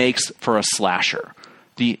truly makes for a slasher.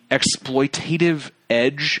 The exploitative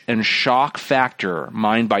edge and shock factor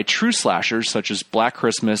mined by true slashers such as Black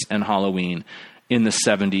Christmas and Halloween in the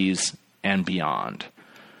 70s and beyond."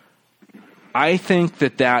 I think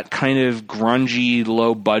that kind of grungy,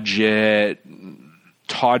 low-budget,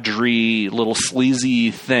 tawdry, little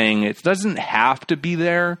sleazy thing. It doesn't have to be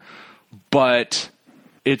there, but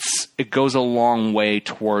it goes a long way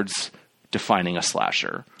towards defining a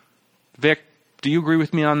slasher. Vic, do you agree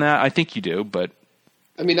with me on that? I think you do, but...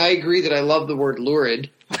 I mean, I agree that I love the word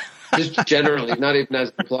lurid, just generally, not even as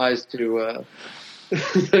it applies to...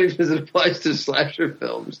 not even as it applies to slasher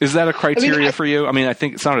films. Is that a criteria for you? I mean, I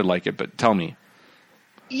think it sounded like it, but tell me.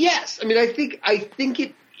 Yes. I mean, I think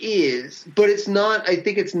it is, but it's not, I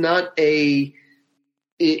think it's not if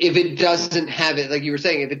it doesn't have it, like you were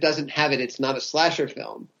saying, if it doesn't have it, it's not a slasher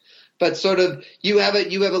film. But sort of, you have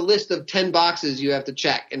a list of 10 boxes you have to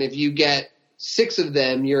check, and if you get 6 of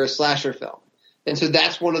them, you're a slasher film. And so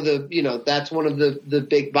that's one of the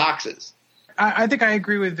big boxes. I think I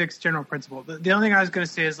agree with Vic's general principle. The only thing I was going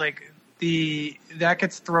to say is like that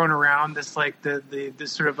gets thrown around this like the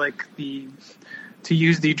sort of like the, to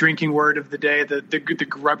use the drinking word of the day, the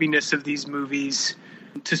grubbiness of these movies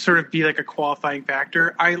to sort of be like a qualifying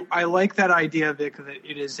factor. I like that idea, Vic, that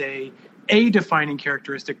it is a defining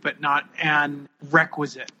characteristic, but not an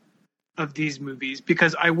requisite of these movies.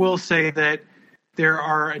 Because I will say that there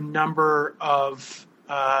are a number of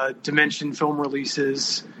Dimension film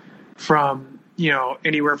releases from,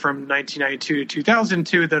 anywhere from 1992 to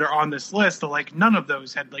 2002 that are on this list that like none of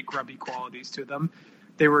those had like grubby qualities to them.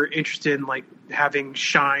 They were interested in like having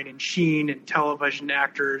shine and sheen and television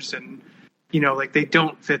actors, and like they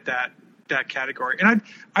don't fit that category. And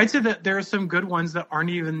I'd say that there are some good ones that aren't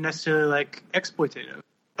even necessarily like exploitative,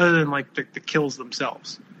 other than like the kills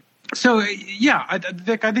themselves. So yeah,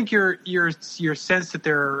 Vic, I think your sense that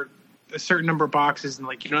there are a certain number of boxes and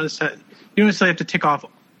like you don't necessarily have to tick off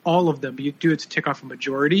all of them, but you do have to tick off a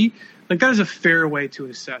majority. Like that is a fair way to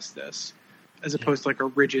assess this, as opposed to like a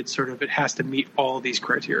rigid sort of it has to meet all of these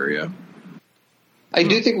criteria. I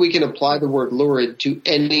do think we can apply the word lurid to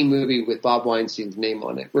any movie with Bob Weinstein's name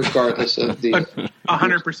on it, regardless of the...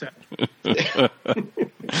 100%.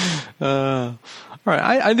 All right,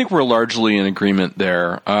 I think we're largely in agreement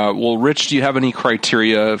there. Well, Rich, do you have any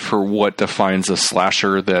criteria for what defines a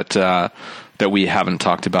slasher that we haven't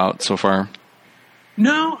talked about so far?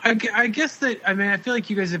 No, I guess that, I mean, I feel like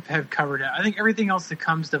you guys have covered it. I think everything else that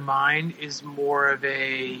comes to mind is more of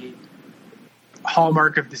a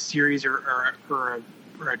hallmark of the series or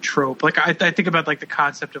a trope. Like I think about like the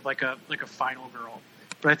concept of like a final girl,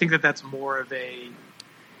 but I think that that's more of a,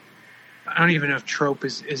 I don't even know if trope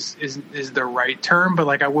is the right term, but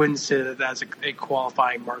like I wouldn't say that that's a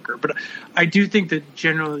qualifying marker. But I do think that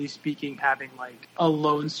generally speaking, having like a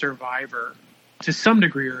lone survivor to some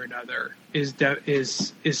degree or another is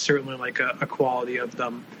certainly like a quality of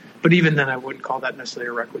them. But even then, I wouldn't call that necessarily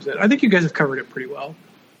a requisite. I think you guys have covered it pretty well.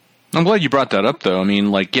 I'm glad you brought that up, though. I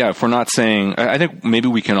mean, like, yeah, if we're not saying, I think maybe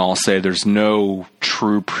we can all say there's no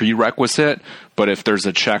true prerequisite, but if there's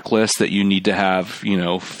a checklist that you need to have,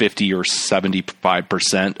 50 or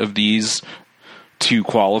 75% of these to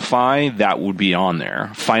qualify, that would be on there.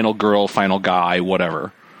 Final girl, final guy,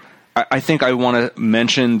 whatever. I think I want to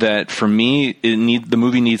mention that for me, the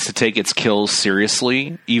movie needs to take its kills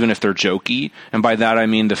seriously, even if they're jokey. And by that, I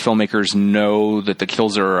mean the filmmakers know that the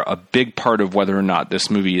kills are a big part of whether or not this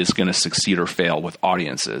movie is going to succeed or fail with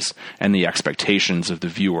audiences and the expectations of the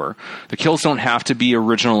viewer. The kills don't have to be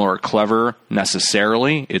original or clever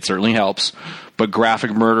necessarily. It certainly helps. But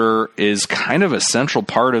graphic murder is kind of a central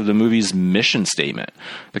part of the movie's mission statement.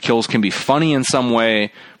 The kills can be funny in some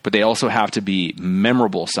way, but they also have to be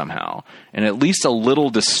memorable somehow, and at least a little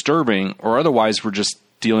disturbing, or otherwise we're just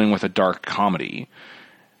dealing with a dark comedy.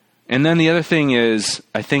 And then the other thing is,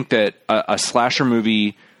 I think that a slasher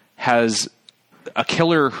movie has a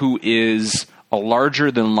killer who is a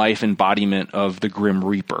larger-than-life embodiment of the Grim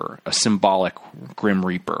Reaper, a symbolic Grim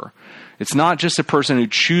Reaper. It's not just a person who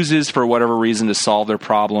chooses, for whatever reason, to solve their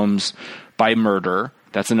problems by murder.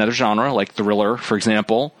 That's another genre, like thriller, for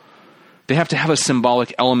example. They have to have a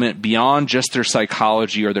symbolic element beyond just their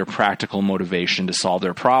psychology or their practical motivation to solve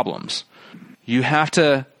their problems. You have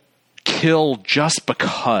to kill just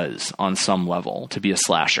because on some level to be a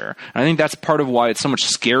slasher. And I think that's part of why it's so much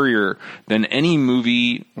scarier than any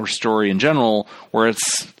movie or story in general, where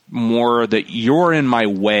it's more that you're in my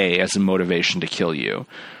way as a motivation to kill you.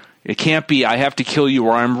 It can't be, I have to kill you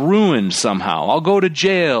or I'm ruined somehow. I'll go to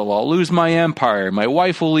jail. I'll lose my empire. My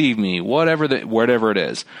wife will leave me. Whatever it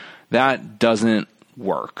is. That doesn't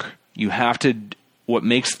work. You have to, what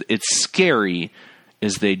makes it scary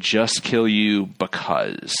is they just kill you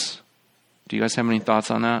because. Do you guys have any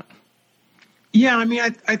thoughts on that? Yeah, I mean,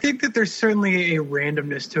 I think that there's certainly a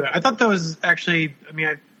randomness to it. I thought that was actually, I mean, I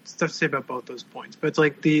have stuff to say about both those points, but it's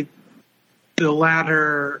like the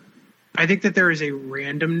latter, I think that there is a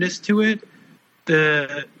randomness to it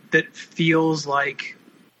that feels like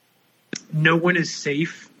no one is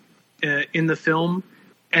safe in the film,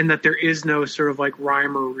 and that there is no sort of like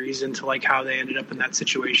rhyme or reason to like how they ended up in that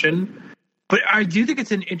situation. But I do think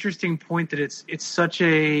it's an interesting point that it's such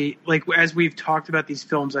a, like, as we've talked about these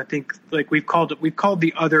films, I think like we've called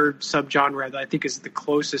the other subgenre that I think is the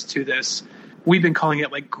closest to this. We've been calling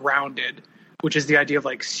it like grounded, which is the idea of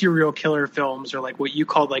like serial killer films, or like what you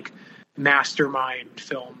called like mastermind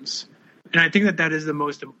films. And I think that is the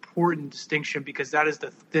most important distinction, because that is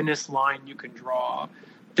the thinnest line you can draw.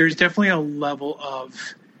 There's definitely a level of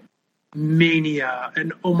mania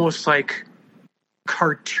and almost like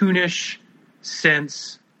cartoonish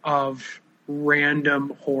sense of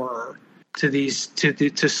random horror to these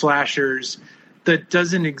to slashers that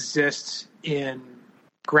doesn't exist in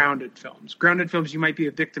grounded films. Grounded films, you might be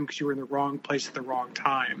a victim because you were in the wrong place at the wrong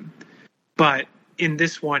time. But in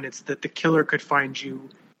this one, it's that the killer could find you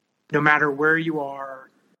no matter where you are,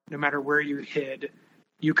 no matter where you hid.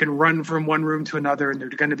 You can run from one room to another, and they're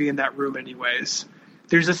going to be in that room anyways.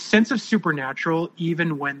 There's a sense of supernatural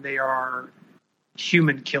even when they are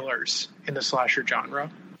human killers in the slasher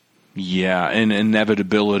genre. Yeah, an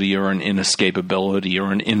inevitability or an inescapability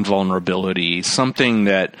or an invulnerability, something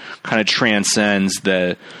that kind of transcends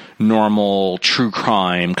the normal true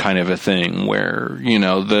crime kind of a thing where, you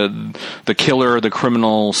know, the killer, the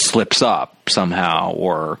criminal slips up somehow,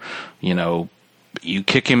 or, you know, you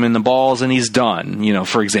kick him in the balls and he's done, you know,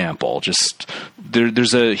 for example. Just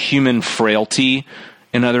there's a human frailty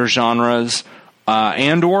in other genres,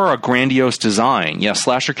 and or a grandiose design. Yeah,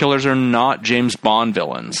 slasher killers are not James Bond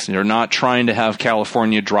villains. They're not trying to have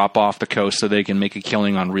California drop off the coast so they can make a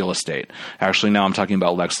killing on real estate. Actually, now I'm talking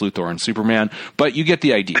about Lex Luthor and Superman, but you get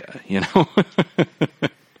the idea, you know?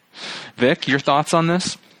 Vic, your thoughts on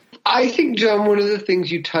this? I think, John, one of the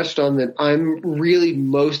things you touched on that I'm really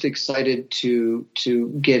most excited to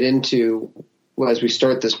get into as we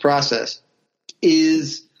start this process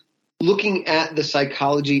is looking at the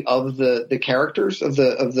psychology of the characters, of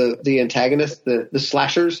the antagonists, the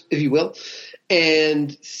slashers, if you will,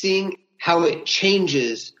 and seeing how it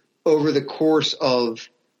changes over the course of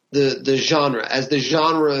the genre. As the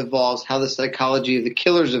genre evolves, how the psychology of the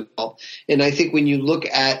killers evolve. And I think when you look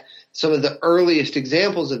at some of the earliest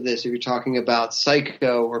examples of this, if you're talking about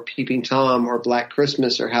Psycho or Peeping Tom or Black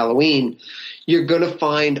Christmas or Halloween, you're going to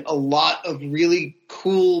find a lot of really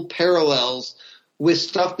cool parallels with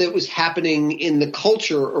stuff that was happening in the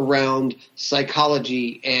culture around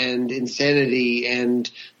psychology and insanity and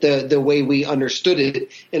the way we understood it.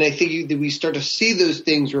 And I think that we start to see those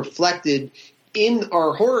things reflected in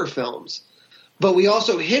our horror films. But we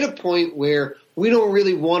also hit a point where we don't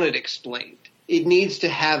really want it explained. It needs to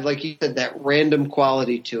have, like you said, that random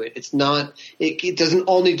quality to it. It's not. It doesn't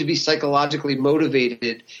all need to be psychologically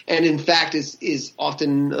motivated, and in fact, is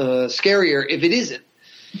often scarier if it isn't.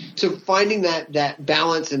 So finding that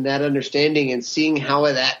balance and that understanding and seeing how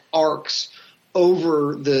that arcs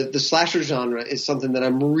over the slasher genre is something that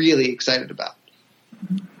I'm really excited about.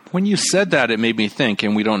 When you said that, it made me think,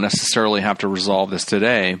 and we don't necessarily have to resolve this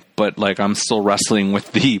today, but like I'm still wrestling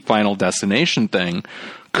with the Final Destination thing.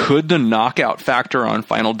 Could the knockout factor on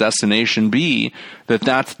Final Destination be that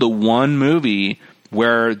that's the one movie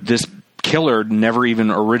where this killer never even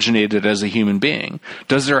originated as a human being?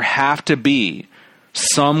 Does there have to be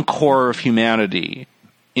some core of humanity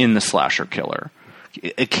in the slasher killer?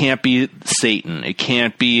 It can't be Satan. It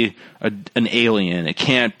can't be an alien. It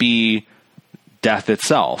can't be death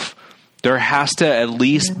itself. There has to at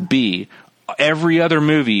least be every other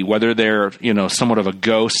movie, whether they're, you know, somewhat of a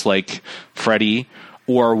ghost like Freddy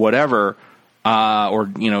or whatever, or,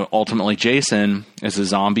 you know, ultimately Jason as a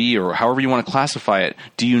zombie or however you want to classify it.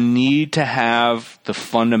 Do you need to have the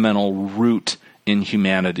fundamental root in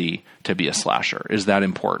humanity to be a slasher? Is that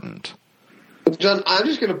important? John, I'm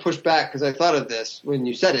just going to push back because I thought of this when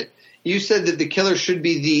you said it. You said that the killer should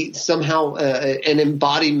be somehow an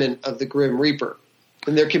embodiment of the Grim Reaper.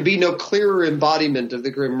 And there can be no clearer embodiment of the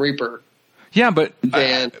Grim Reaper. Yeah, but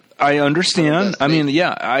I understand. I mean,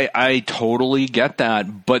 yeah, I totally get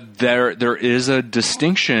that. But there is a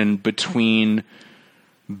distinction between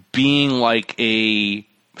being like a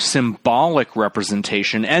symbolic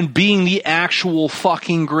representation and being the actual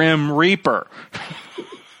fucking Grim Reaper.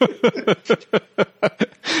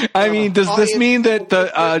 I mean, does this mean that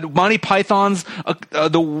the Monty Python's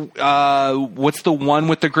what's the one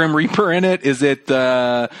with the Grim Reaper in it? Is it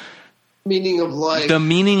the Meaning of Life? The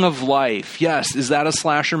Meaning of Life. Yes. Is that a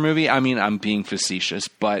slasher movie? I mean, I'm being facetious,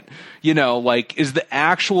 but you know, like, is the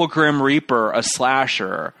actual Grim Reaper a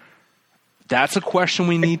slasher? That's a question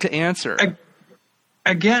we need to answer.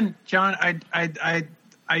 Again, John,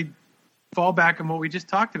 fall back on what we just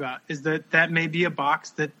talked about, is that may be a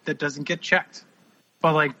box that doesn't get checked.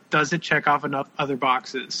 But, like, does it check off enough other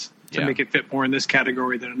boxes to make it fit more in this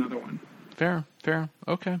category than another one? Fair.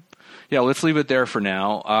 Okay. Yeah, let's leave it there for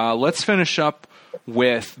now. Let's finish up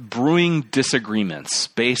with brewing disagreements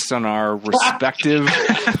based on our respective.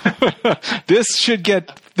 This should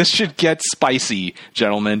get spicy,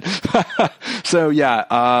 gentlemen. So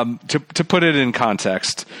to put it in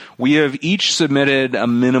context, we have each submitted a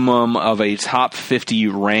minimum of a top 50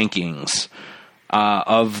 rankings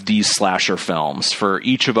of these slasher films. For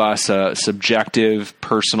each of us, subjective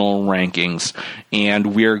personal rankings,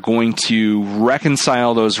 and we're going to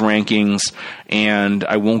reconcile those rankings. And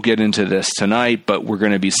I won't get into this tonight, but we're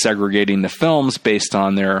going to be segregating the films based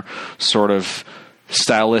on their sort of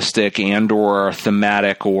stylistic and or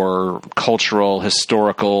thematic or cultural,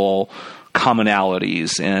 historical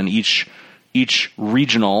commonalities, and each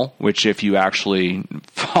regional, which if you actually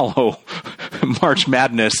follow March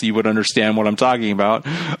Madness, you would understand what I'm talking about.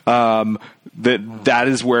 That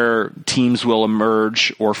is where teams will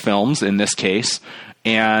emerge, or films in this case.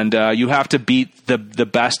 And you have to beat the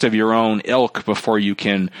best of your own ilk before you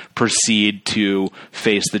can proceed to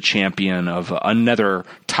face the champion of another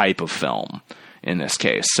type of film in this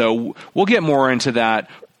case. So we'll get more into that,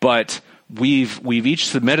 but we've each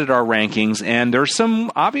submitted our rankings, and there's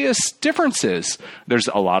some obvious differences. There's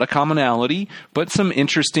a lot of commonality, but some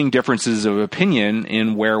interesting differences of opinion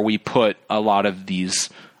in where we put a lot of these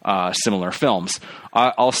similar films.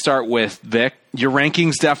 I'll start with Vic. Your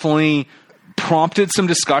rankings definitely prompted some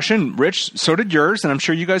discussion. Rich, so did yours, and I'm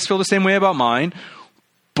sure you guys feel the same way about mine.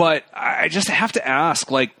 But I just have to ask,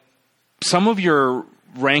 like, some of your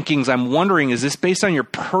rankings, I'm wondering, is this based on your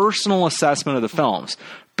personal assessment of the films?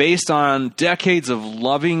 Based on decades of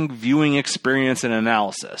loving viewing experience and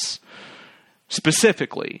analysis.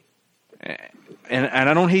 Specifically, and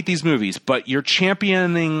I don't hate these movies, but your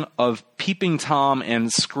championing of Peeping Tom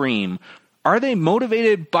and Scream, are they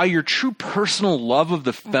motivated by your true personal love of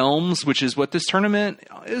the films, which is what this tournament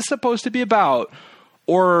is supposed to be about?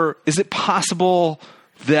 Or is it possible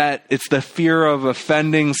that it's the fear of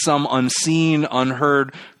offending some unseen,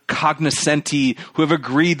 unheard cognoscenti who have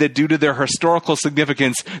agreed that due to their historical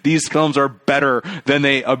significance, these films are better than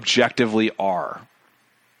they objectively are?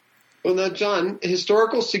 Well, now, John,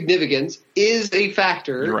 historical significance is a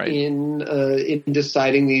factor in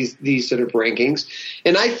deciding these sort of rankings.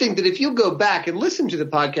 And I think that if you go back and listen to the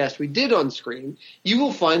podcast we did on Scream, you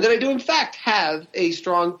will find that I do, in fact, have a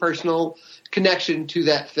strong personal connection to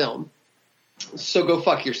that film. So go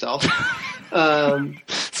fuck yourself.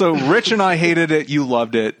 So Rich and I hated it. You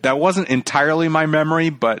loved it. That wasn't entirely my memory,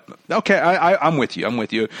 but okay, I'm with you. I'm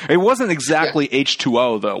with you. It wasn't exactly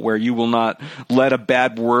H2O, though, where you will not let a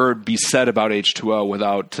bad word be said about H2O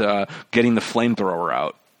without getting the flamethrower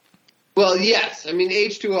out. Well, yes. I mean,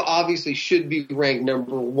 H2O obviously should be ranked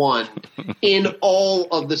number one in all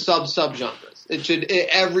of the subgenres.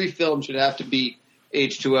 Every film should have to beat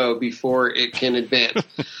H2O before it can advance.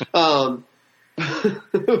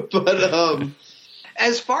 But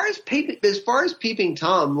as far as Peeping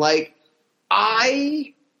Tom, like,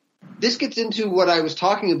 this gets into what I was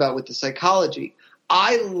talking about with the psychology.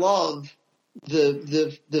 I love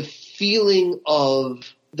the feeling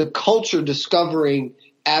of the culture discovering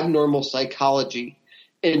abnormal psychology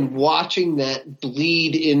and watching that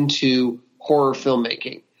bleed into horror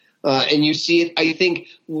filmmaking. And you see it, I think,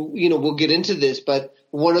 we'll get into this, but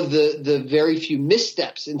one of the very few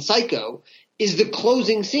missteps in Psycho is the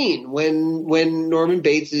closing scene when Norman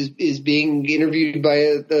Bates is being interviewed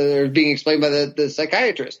or being explained by the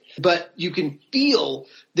psychiatrist. But you can feel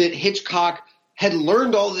that Hitchcock had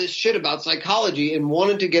learned all this shit about psychology and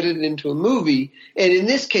wanted to get it into a movie. And in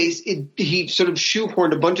this case, he sort of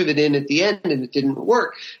shoehorned a bunch of it in at the end, and it didn't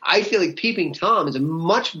work. I feel like Peeping Tom is a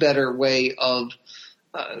much better way of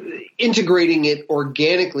integrating it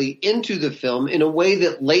organically into the film in a way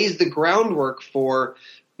that lays the groundwork for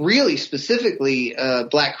really specifically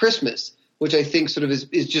Black Christmas, which I think sort of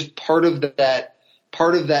is just part of that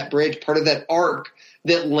bridge, part of that arc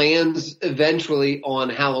that lands eventually on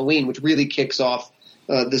Halloween, which really kicks off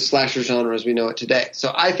the slasher genre as we know it today.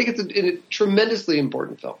 So I think it's a tremendously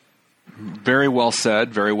important film. Very well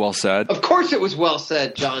said. Very well said. Of course it was well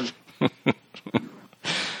said, John.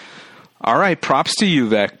 All right. Props to you,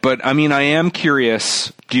 Vic. But I mean, I am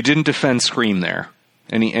curious. You didn't defend Scream there.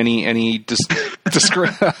 Any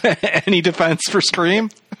defense for Scream?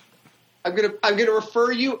 I'm gonna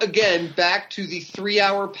refer you again back to the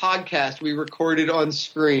 3-hour podcast we recorded on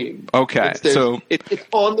Scream. Okay, it's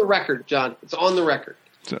on the record, John. It's on the record.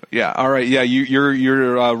 So, yeah. All right. Yeah.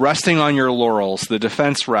 You're resting on your laurels. The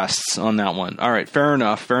defense rests on that one. All right. Fair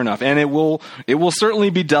enough. And it will certainly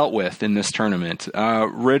be dealt with in this tournament.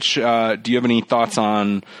 Rich, do you have any thoughts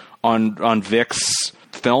on Vic's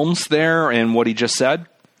films there and what he just said?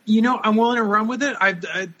 I'm willing to run with it.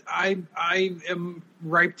 I am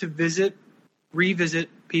ripe to revisit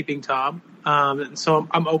Peeping Tom. So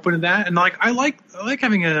I'm open to that. And I like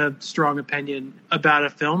having a strong opinion about a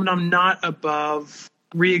film, and I'm not above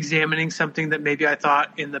re-examining something that maybe I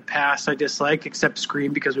thought in the past I disliked, except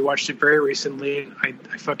Scream, because we watched it very recently and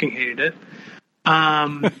I fucking hated it.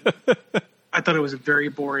 I thought it was a very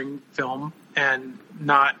boring film and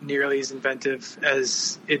not nearly as inventive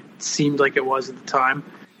as it seemed like it was at the time.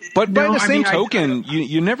 But by the same token,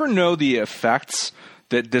 you never know the effects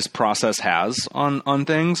that this process has on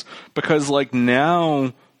things, because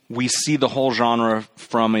now we see the whole genre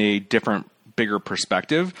from a different, bigger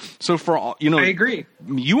perspective. So for all, I agree.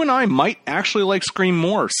 You and I might actually like Scream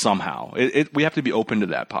more somehow. We have to be open to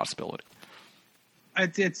that possibility.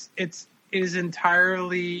 It is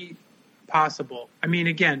entirely possible. I mean,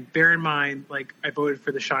 again, bear in mind, I voted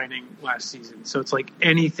for The Shining last season, so it's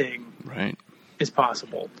anything right is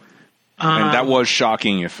possible. And that was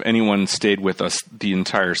shocking. If anyone stayed with us the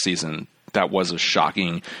entire season, that was a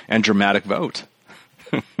shocking and dramatic vote.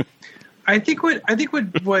 I think what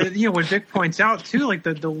Vic points out too,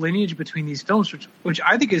 the lineage between these films, which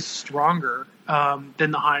I think is stronger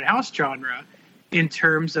than the haunted house genre in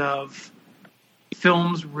terms of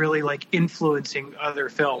films really influencing other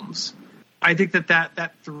films. I think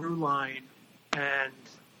that through line, and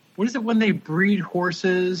what is it when they breed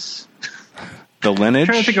horses? The lineage?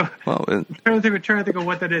 Trying to think of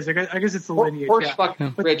what that is. I guess it's the lineage. Horse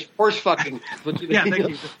fucking, Rich. Horse fucking. Yeah, thank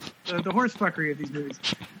you. The horse fuckery of these movies.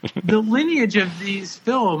 The lineage of these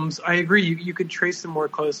films, I agree, you could trace them more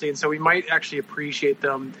closely, and so we might actually appreciate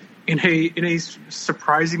them in a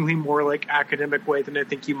surprisingly more academic way than I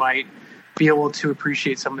think you might be able to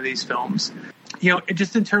appreciate some of these films.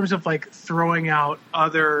 Just in terms of throwing out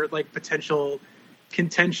other potential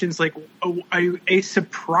contentions, a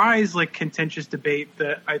surprise contentious debate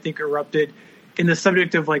that I think erupted in the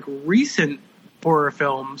subject of recent horror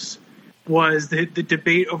films was the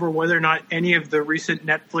debate over whether or not any of the recent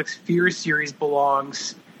Netflix Fear series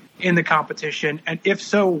belongs in the competition, and if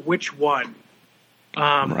so, which one?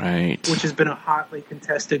 Right. Which has been a hotly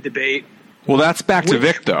contested debate. Well, that's back to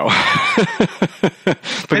Vic, though.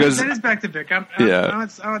 Because that is back to Vic. I'm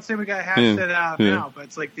not saying we got to hash that out now, but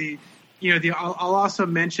it's I'll also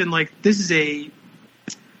mention this is a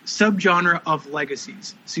subgenre of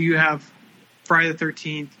legacies. So you have Friday the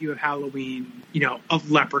 13th, you have Halloween, of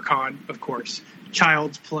Leprechaun, of course,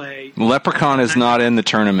 Child's Play. Leprechaun is not in the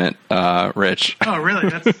tournament, Rich. Oh, really?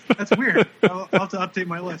 That's weird. I'll have to update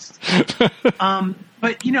my list.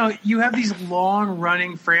 But you have these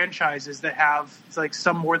long-running franchises that have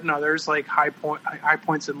some more than others, high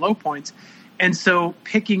points and low points. And so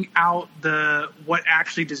picking out what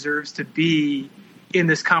actually deserves to be in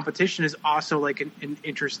this competition is also an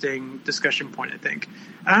interesting discussion point, I think.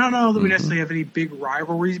 And I don't know that we necessarily have any big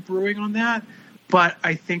rivalries brewing on that, but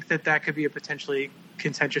I think that could be a potentially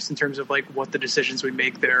contentious in terms of what the decisions we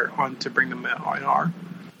make there on to bring them on are.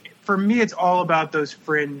 For me, it's all about those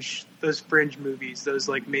fringe movies, those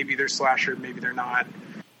maybe they're slasher, maybe they're not.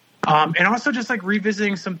 And also just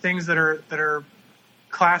revisiting some things that are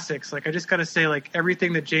classics. I just got to say,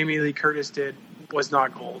 everything that Jamie Lee Curtis did was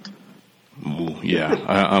not gold. Ooh, yeah,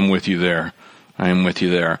 I'm with you there.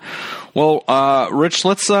 Well, Rich,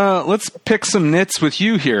 let's pick some nits with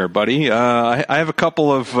you here, buddy. I have a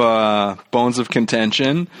couple of bones of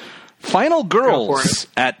contention. Final Girls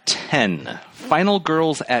at 10. Final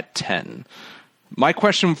Girls at 10. My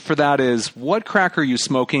question for that is, what crack are you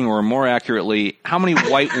smoking, or more accurately, how many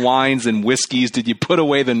white wines and whiskeys did you put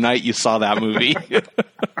away the night you saw that movie?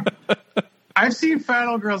 I've seen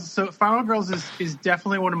Final Girls. So Final Girls is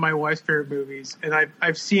definitely one of my wife's favorite movies, and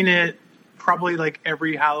I've seen it probably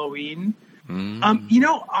every Halloween.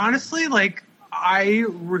 Honestly, I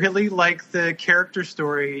really like the character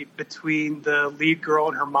story between the lead girl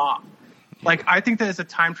and her mom. I think that it's a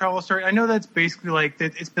time travel story. I know that's basically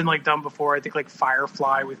it's been done before. I think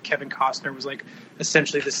Firefly with Kevin Costner was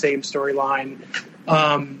essentially the same storyline.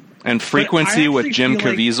 And Frequency with Jim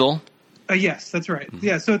Caviezel. Yes, that's right.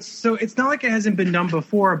 Yeah, so it's not like it hasn't been done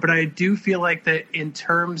before, but I do feel that in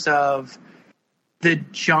terms of the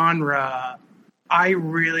genre, I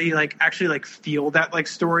really actually feel that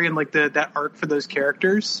story and that arc for those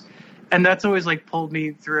characters, and that's always pulled me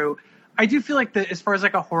through. I do feel that as far as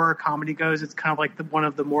a horror comedy goes, it's kind of one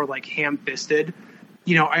of the more ham-fisted,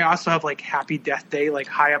 I also have like Happy Death Day like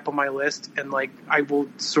high up on my list, and like I will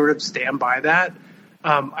sort of stand by that.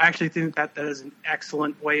 I actually think that is an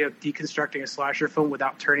excellent way of deconstructing a slasher film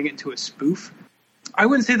without turning it into a spoof. I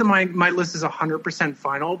wouldn't say that my list is 100%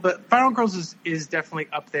 final, but Final Girls is definitely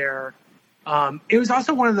up there. It was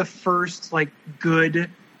also one of the first like good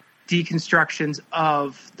deconstructions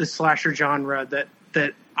of the slasher genre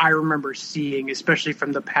that I remember seeing, especially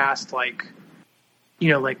from the past like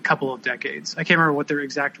couple of decades. I can't remember what their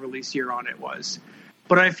exact release year on it was,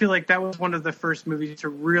 but I feel like that was one of the first movies to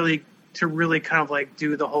really kind of like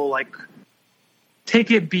do the whole like take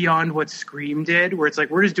it beyond what Scream did, where it's like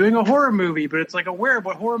we're just doing a horror movie, but it's like aware of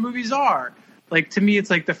what horror movies are. Like to me, it's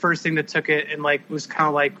like the first thing that took it and like was kind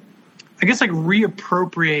of like, I guess like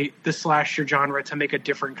reappropriate the slasher genre to make a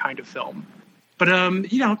different kind of film. But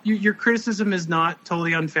your criticism is not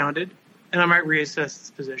totally unfounded, and I might reassess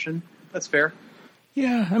its position. That's fair.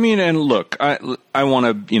 Yeah, I mean, and look, I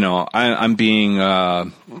want to, I'm being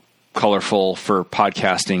colorful for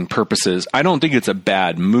podcasting purposes. I don't think it's a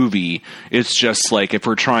bad movie. It's just like if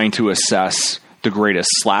we're trying to assess the greatest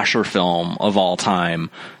slasher film of all time,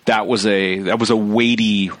 that was a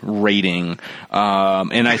weighty rating.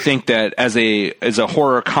 And I think that as a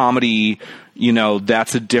horror comedy,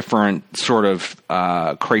 that's a different sort of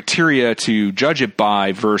criteria to judge it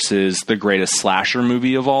by versus the greatest slasher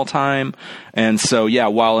movie of all time. And so, yeah,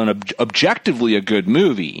 while an objectively a good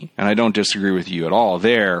movie, and I don't disagree with you at all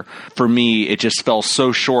there, for me, it just fell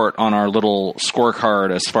so short on our little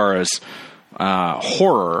scorecard as far as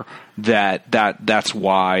horror that's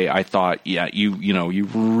why I thought, yeah, you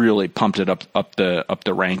really pumped it up the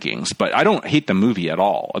rankings. But I don't hate the movie at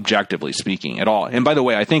all, objectively speaking, at all. And by the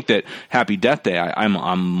way, I think that Happy Death Day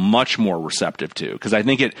I'm much more receptive to, because I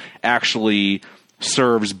think it actually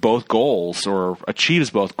serves both goals or achieves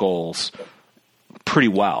both goals pretty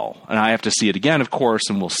well. And I have to see it again, of course,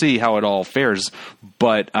 and we'll see how it all fares.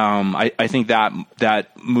 But I think that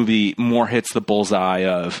movie more hits the bullseye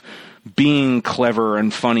of being clever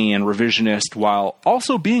and funny and revisionist while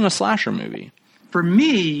also being a slasher movie. For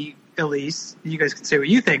me, at least, you guys can say what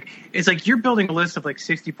you think, it's like you're building a list of like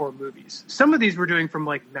 64 movies. Some of these we're doing from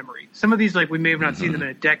like memory. Some of these like we may have not seen them in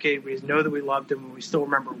a decade. We just know that we loved them and we still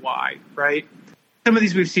remember why, right? Some of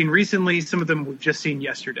these we've seen recently. Some of them we've just seen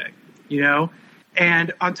yesterday,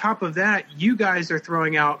 And on top of that, you guys are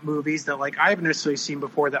throwing out movies that like I haven't necessarily seen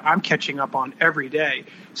before that I'm catching up on every day.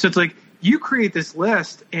 So it's like, you create this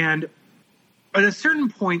list, and at a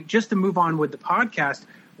certain point, just to move on with the podcast,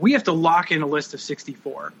 we have to lock in a list of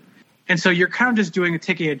 64. And so you're kind of just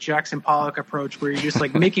taking a Jackson Pollock approach where you're just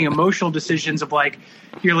like making emotional decisions of like,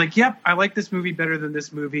 you're like, yep, I like this movie better than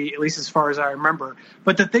this movie, at least as far as I remember.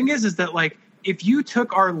 But the thing is that like, if you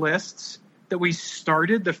took our lists that we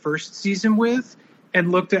started the first season with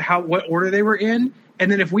and looked at what order they were in,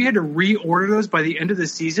 and then if we had to reorder those by the end of the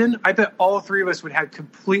season, I bet all three of us would have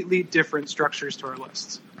completely different structures to our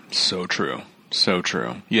lists. So true. So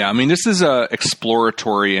true. Yeah, I mean, this is a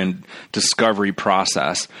exploratory and discovery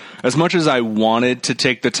process. As much as I wanted to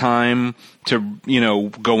take the time to,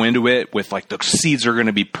 go into it with like the seeds are going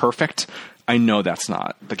to be perfect, I know that's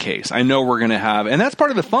not the case. I know we're going to have, and that's part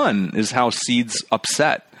of the fun, is how seeds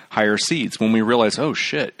upset higher seeds when we realize, oh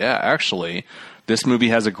shit, yeah, actually, this movie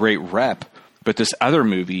has a great rep. But this other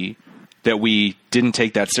movie that we didn't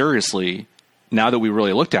take that seriously, now that we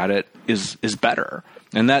really looked at it, is better.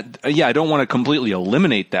 And that, yeah, I don't want to completely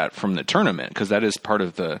eliminate that from the tournament, because that is part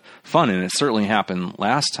of the fun, and it certainly happened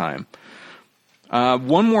last time.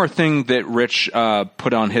 One more thing that Rich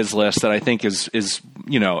put on his list that I think is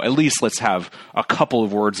at least let's have a couple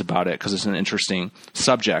of words about it, because it's an interesting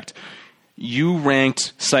subject. You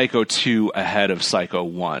ranked Psycho 2 ahead of Psycho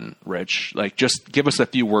 1, Rich. Like, just give us a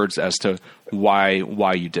few words as to why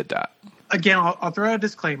you did that. Again, I'll throw out a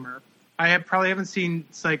disclaimer. I probably haven't seen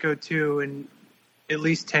Psycho 2 in at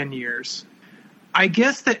least 10 years. I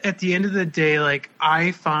guess that at the end of the day, like,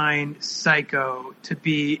 I find Psycho to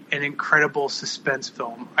be an incredible suspense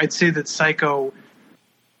film. I'd say that Psycho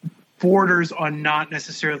borders on not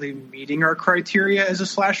necessarily meeting our criteria as a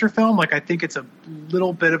slasher film. Like, I think it's a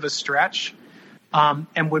little bit of a stretch,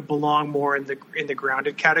 and would belong more in the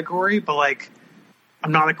grounded category. But like,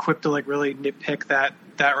 I'm not equipped to like really nitpick that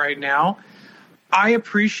right now. I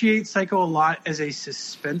appreciate Psycho a lot as a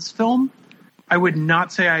suspense film. I would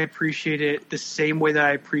not say I appreciate it the same way that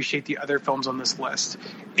I appreciate the other films on this list.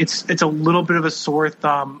 It's a little bit of a sore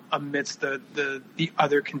thumb amidst the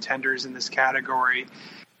other contenders in this category.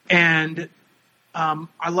 And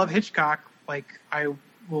I love Hitchcock. Like, I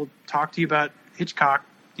will talk to you about Hitchcock,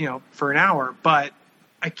 for an hour, but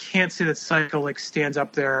I can't say that Psycho like stands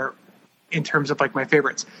up there in terms of like my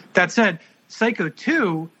favorites. That said, Psycho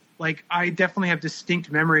 2, like, I definitely have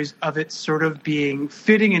distinct memories of it sort of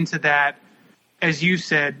fitting into that, as you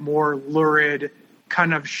said, more lurid,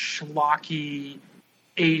 kind of schlocky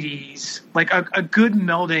 80s, like a good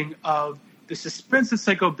melding of the suspense that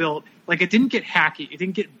Psycho built. Like, it didn't get hacky, it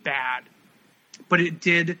didn't get bad, but it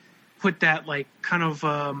did put that, like, kind of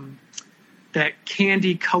that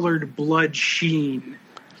candy-colored blood sheen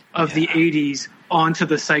of the 80s onto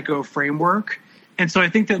the Psycho framework. And so I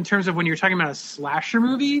think that in terms of when you're talking about a slasher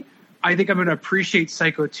movie, I think I'm going to appreciate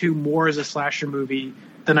Psycho 2 more as a slasher movie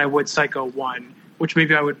than I would Psycho 1, which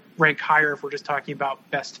maybe I would rank higher if we're just talking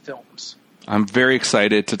about best films. I'm very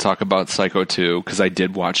excited to talk about Psycho 2 because I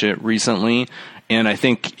did watch it recently. And I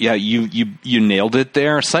think, yeah, you nailed it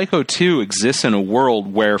there. Psycho 2 exists in a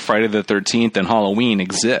world where Friday the 13th and Halloween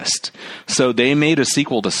exist. So they made a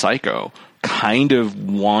sequel to Psycho, kind of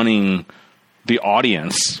wanting the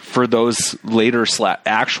audience for those later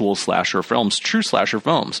actual slasher films, true slasher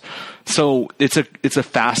films. So it's a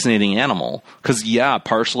fascinating animal because, yeah,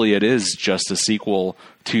 partially it is just a sequel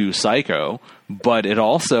to Psycho, but it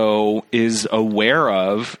also is aware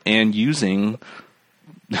of and using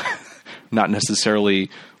not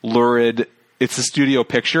necessarily lurid. It's a studio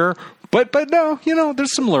picture, but no,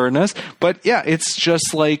 there's some luridness. But yeah, it's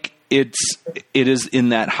just like it is in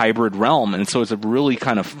that hybrid realm, and so it's a really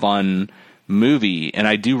kind of fun movie, and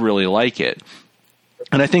I do really like it.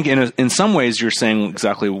 And I think in some ways you're saying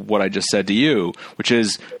exactly what I just said to you, which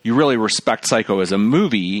is you really respect Psycho as a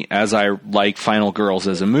movie, as I like Final Girls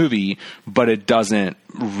as a movie, but it doesn't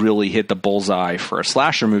really hit the bullseye for a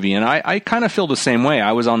slasher movie. And I kind of feel the same way.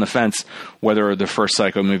 I was on the fence whether the first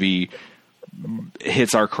Psycho movie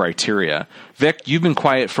hits our criteria. Vic, you've been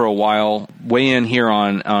quiet for a while. Weigh in here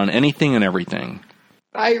on anything and everything.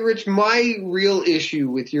 Rich, my real issue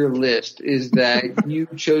with your list is that you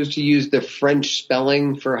chose to use the French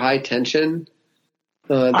spelling for high tension.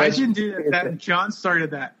 I didn't do that. John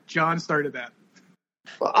started that.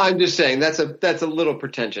 Well, I'm just saying that's a little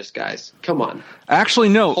pretentious, guys. Come on. Actually,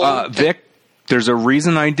 no, Vic, there's a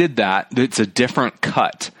reason I did that. It's a different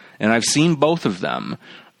cut, and I've seen both of them.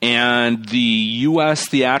 And the U.S.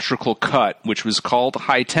 theatrical cut, which was called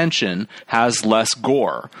High Tension, has less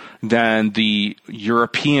gore than the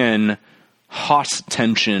European Hot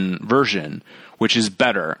Tension version, which is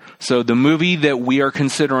better. So the movie that we are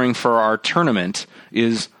considering for our tournament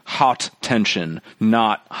is Hot Tension,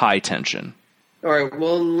 not High Tension. All right.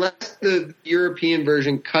 Well, unless the European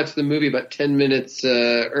version cuts the movie about 10 minutes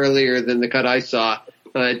earlier than the cut I saw,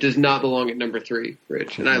 it does not belong at number 3,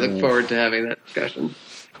 Rich. And I look forward to having that discussion.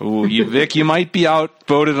 Ooh, Vic, you might be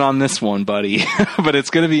outvoted on this one, buddy, but it's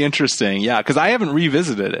going to be interesting. Yeah, because I haven't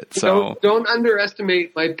revisited it. So don't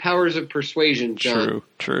underestimate my powers of persuasion, John.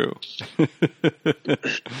 True.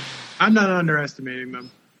 I'm not underestimating them.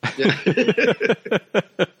 Yeah.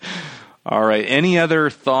 All right. Any other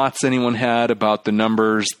thoughts anyone had about the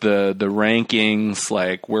numbers, the rankings,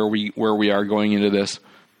 like where we are going into this?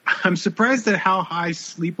 I'm surprised at how high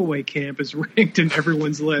Sleepaway Camp is ranked in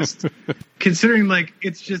everyone's list, considering like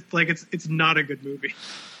it's just like it's not a good movie.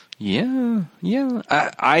 Yeah.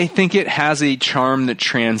 I think it has a charm that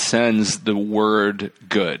transcends the word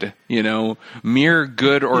good. Mere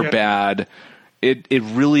good or bad. It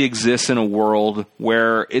really exists in a world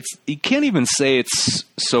where you can't even say it's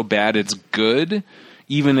so bad it's good,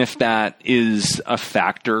 even if that is a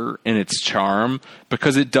factor in its charm,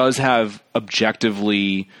 because it does have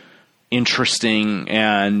objectively interesting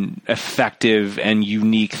and effective and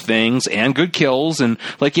unique things and good kills. And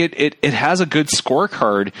like it has a good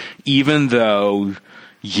scorecard, even though,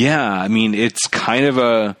 it's kind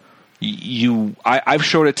of I've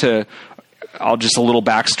showed it to, just a little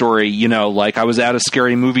backstory, like I was at a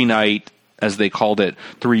scary movie night, as they called it,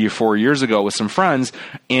 3 or 4 years ago with some friends,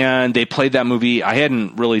 and they played that movie. I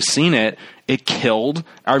hadn't really seen it. It killed.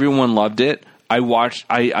 Everyone loved it.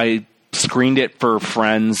 I screened it for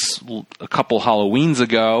friends a couple Halloweens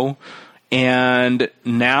ago, and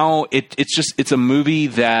now it's a movie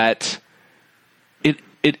that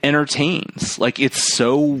it entertains. Like, it's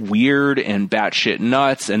so weird and batshit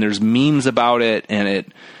nuts, and there's memes about it, and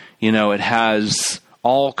it has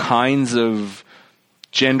all kinds of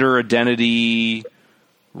gender identity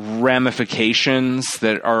ramifications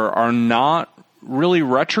that are not really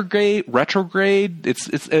retrograde. It's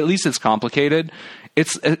at least it's complicated.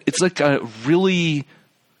 It's like a really,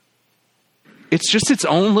 it's just its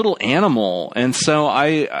own little animal. And so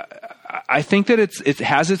I think that it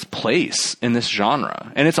has its place in this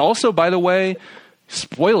genre. And it's also, by the way,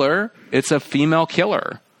 spoiler, it's a female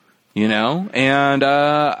killer, and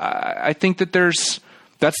I think that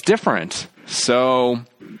that's different. So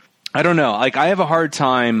I don't know. Like, I have a hard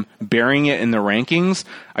time burying it in the rankings.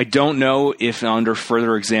 I don't know if under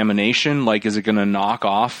further examination, like, is it going to knock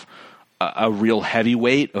off a real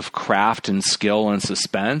heavyweight of craft and skill and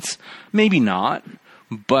suspense? Maybe not.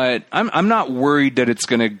 But I'm not worried that it's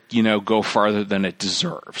going to, go farther than it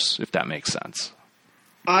deserves, if that makes sense.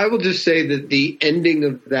 I will just say that the ending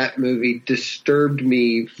of that movie disturbed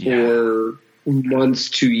me for months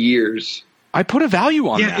to years. I put a value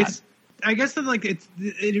on that. I guess that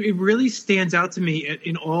it really stands out to me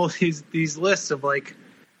in all these lists of like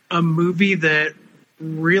a movie that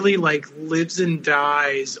really like lives and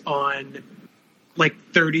dies on like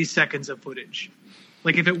 30 seconds of footage.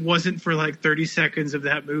 Like if it wasn't for like 30 seconds of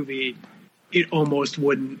that movie, it almost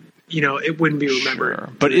wouldn't, it wouldn't be remembered. Sure.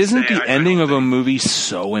 But isn't the ending of a movie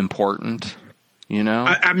so important?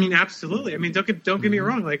 I mean, absolutely. I mean, don't get me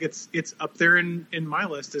wrong. Like it's up there in my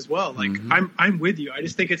list as well. Like I'm with you. I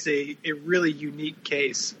just think it's a really unique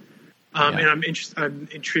case. And I'm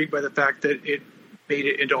intrigued by the fact that it made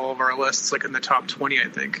it into all of our lists, like in the top 20, I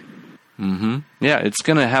think. Mm-hmm. Yeah. It's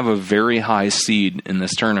going to have a very high seed in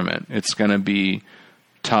this tournament. It's going to be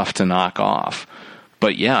tough to knock off,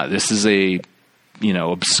 but yeah, this is a,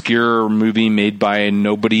 obscure movie made by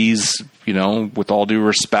nobodies, with all due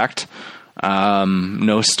respect.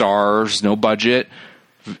 No stars, no budget.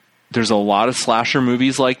 There's a lot of slasher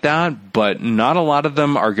movies like that, but not a lot of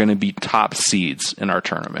them are going to be top seeds in our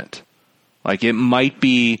tournament. Like it might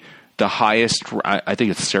be the highest. I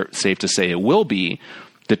think it's safe to say it will be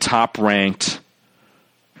the top ranked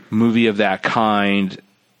movie of that kind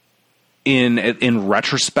in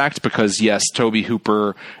retrospect, because yes, Tobe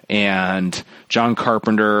Hooper and John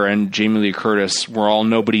Carpenter and Jamie Lee Curtis were all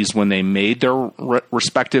nobodies when they made their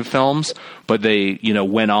respective films, but they,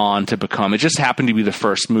 went on to become, it just happened to be the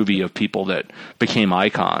first movie of people that became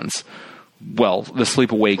icons. Well, the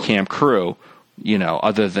Sleepaway Camp Crew,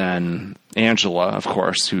 other than Angela, of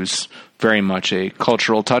course, who's very much a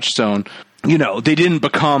cultural touchstone, they didn't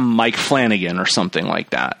become Mike Flanagan or something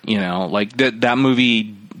like that, like that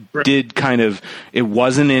movie did kind of, it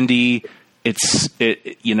was an indie.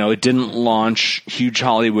 It didn't launch huge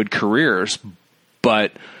Hollywood careers,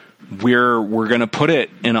 but we're going to put it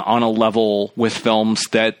on a level with films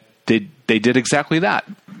that they did exactly that.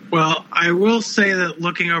 Well, I will say that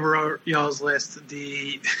looking over y'all's list,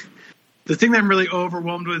 the thing that I'm really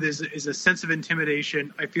overwhelmed with is a sense of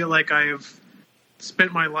intimidation. I feel like I have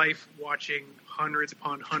spent my life watching hundreds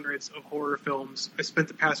upon hundreds of horror films. I spent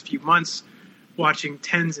the past few months watching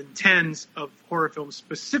tens and tens of horror films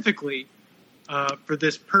specifically for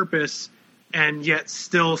this purpose, and yet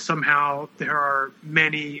still somehow there are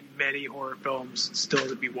many, many horror films still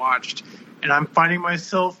to be watched. And I'm finding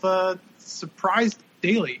myself surprised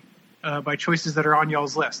daily by choices that are on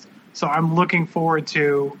y'all's list. So I'm looking forward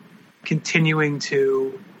to continuing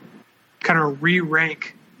to kind of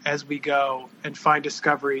re-rank as we go and find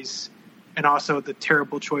discoveries, and also the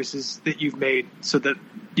terrible choices that you've made so that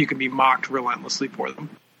you can be mocked relentlessly for them.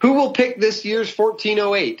 Who will pick this year's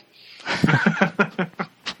 1408?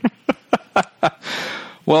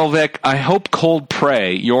 Well, Vic, I hope Cold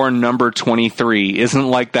Prey, your number 23, isn't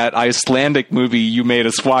like that Icelandic movie you made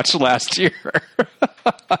us watch last year.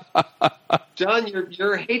 John,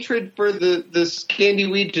 your hatred for the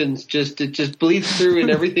Scandinavians just bleeds through in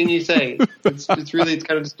everything you say. It's kind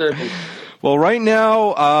of disturbing. Well, right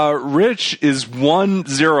now, Rich is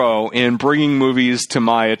 1-0 in bringing movies to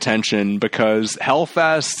my attention because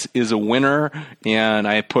Hellfest is a winner, and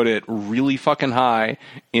I put it really fucking high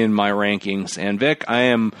in my rankings. And Vic, I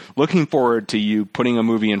am looking forward to you putting a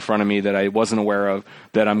movie in front of me that I wasn't aware of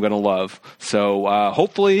that I'm going to love. So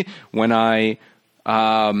hopefully when I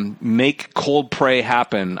make Cold Prey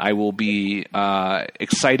happen, I will be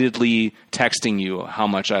excitedly texting you how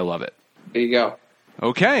much I love it. There you go.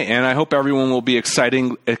 Okay, and I hope everyone will be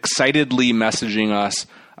excitedly messaging us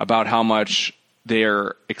about how much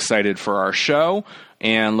they're excited for our show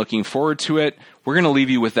and looking forward to it. We're going to leave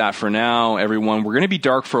you with that for now, everyone. We're going to be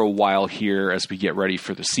dark for a while here as we get ready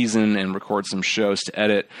for the season and record some shows to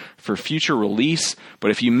edit for future release. But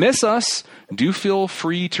if you miss us, do feel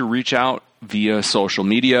free to reach out via social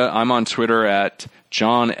media. I'm on Twitter at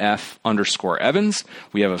JohnF_Evans.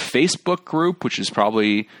 We have a Facebook group, which is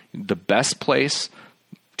probably the best place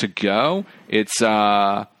to go. It's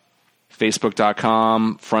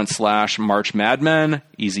facebook.com/March Madmen.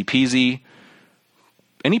 Easy peasy.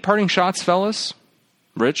 Any parting shots, fellas?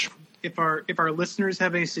 Rich? If our listeners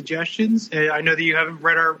have any suggestions, I know that you haven't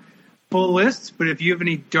read our full list, but if you have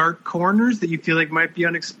any dark corners that you feel like might be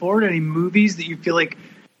unexplored, any movies that you feel like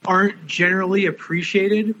aren't generally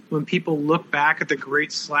appreciated when people look back at the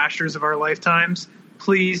great slashers of our lifetimes,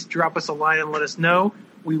 please drop us a line and let us know.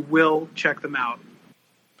 we will check them out.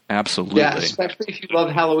 Absolutely. Yeah, especially if you love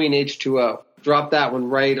Halloween H2O. Drop that one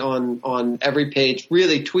right on every page.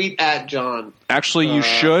 Really, tweet at John. Actually, you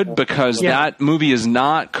should, because that movie is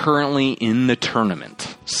not currently in the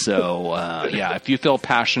tournament. So, yeah, if you feel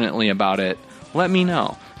passionately about it, let me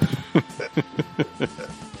know.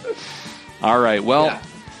 All right, well,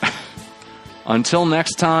 until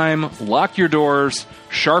next time, lock your doors,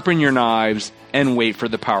 sharpen your knives, and wait for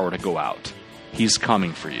the power to go out. He's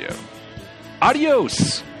coming for you.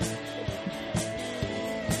 Adios!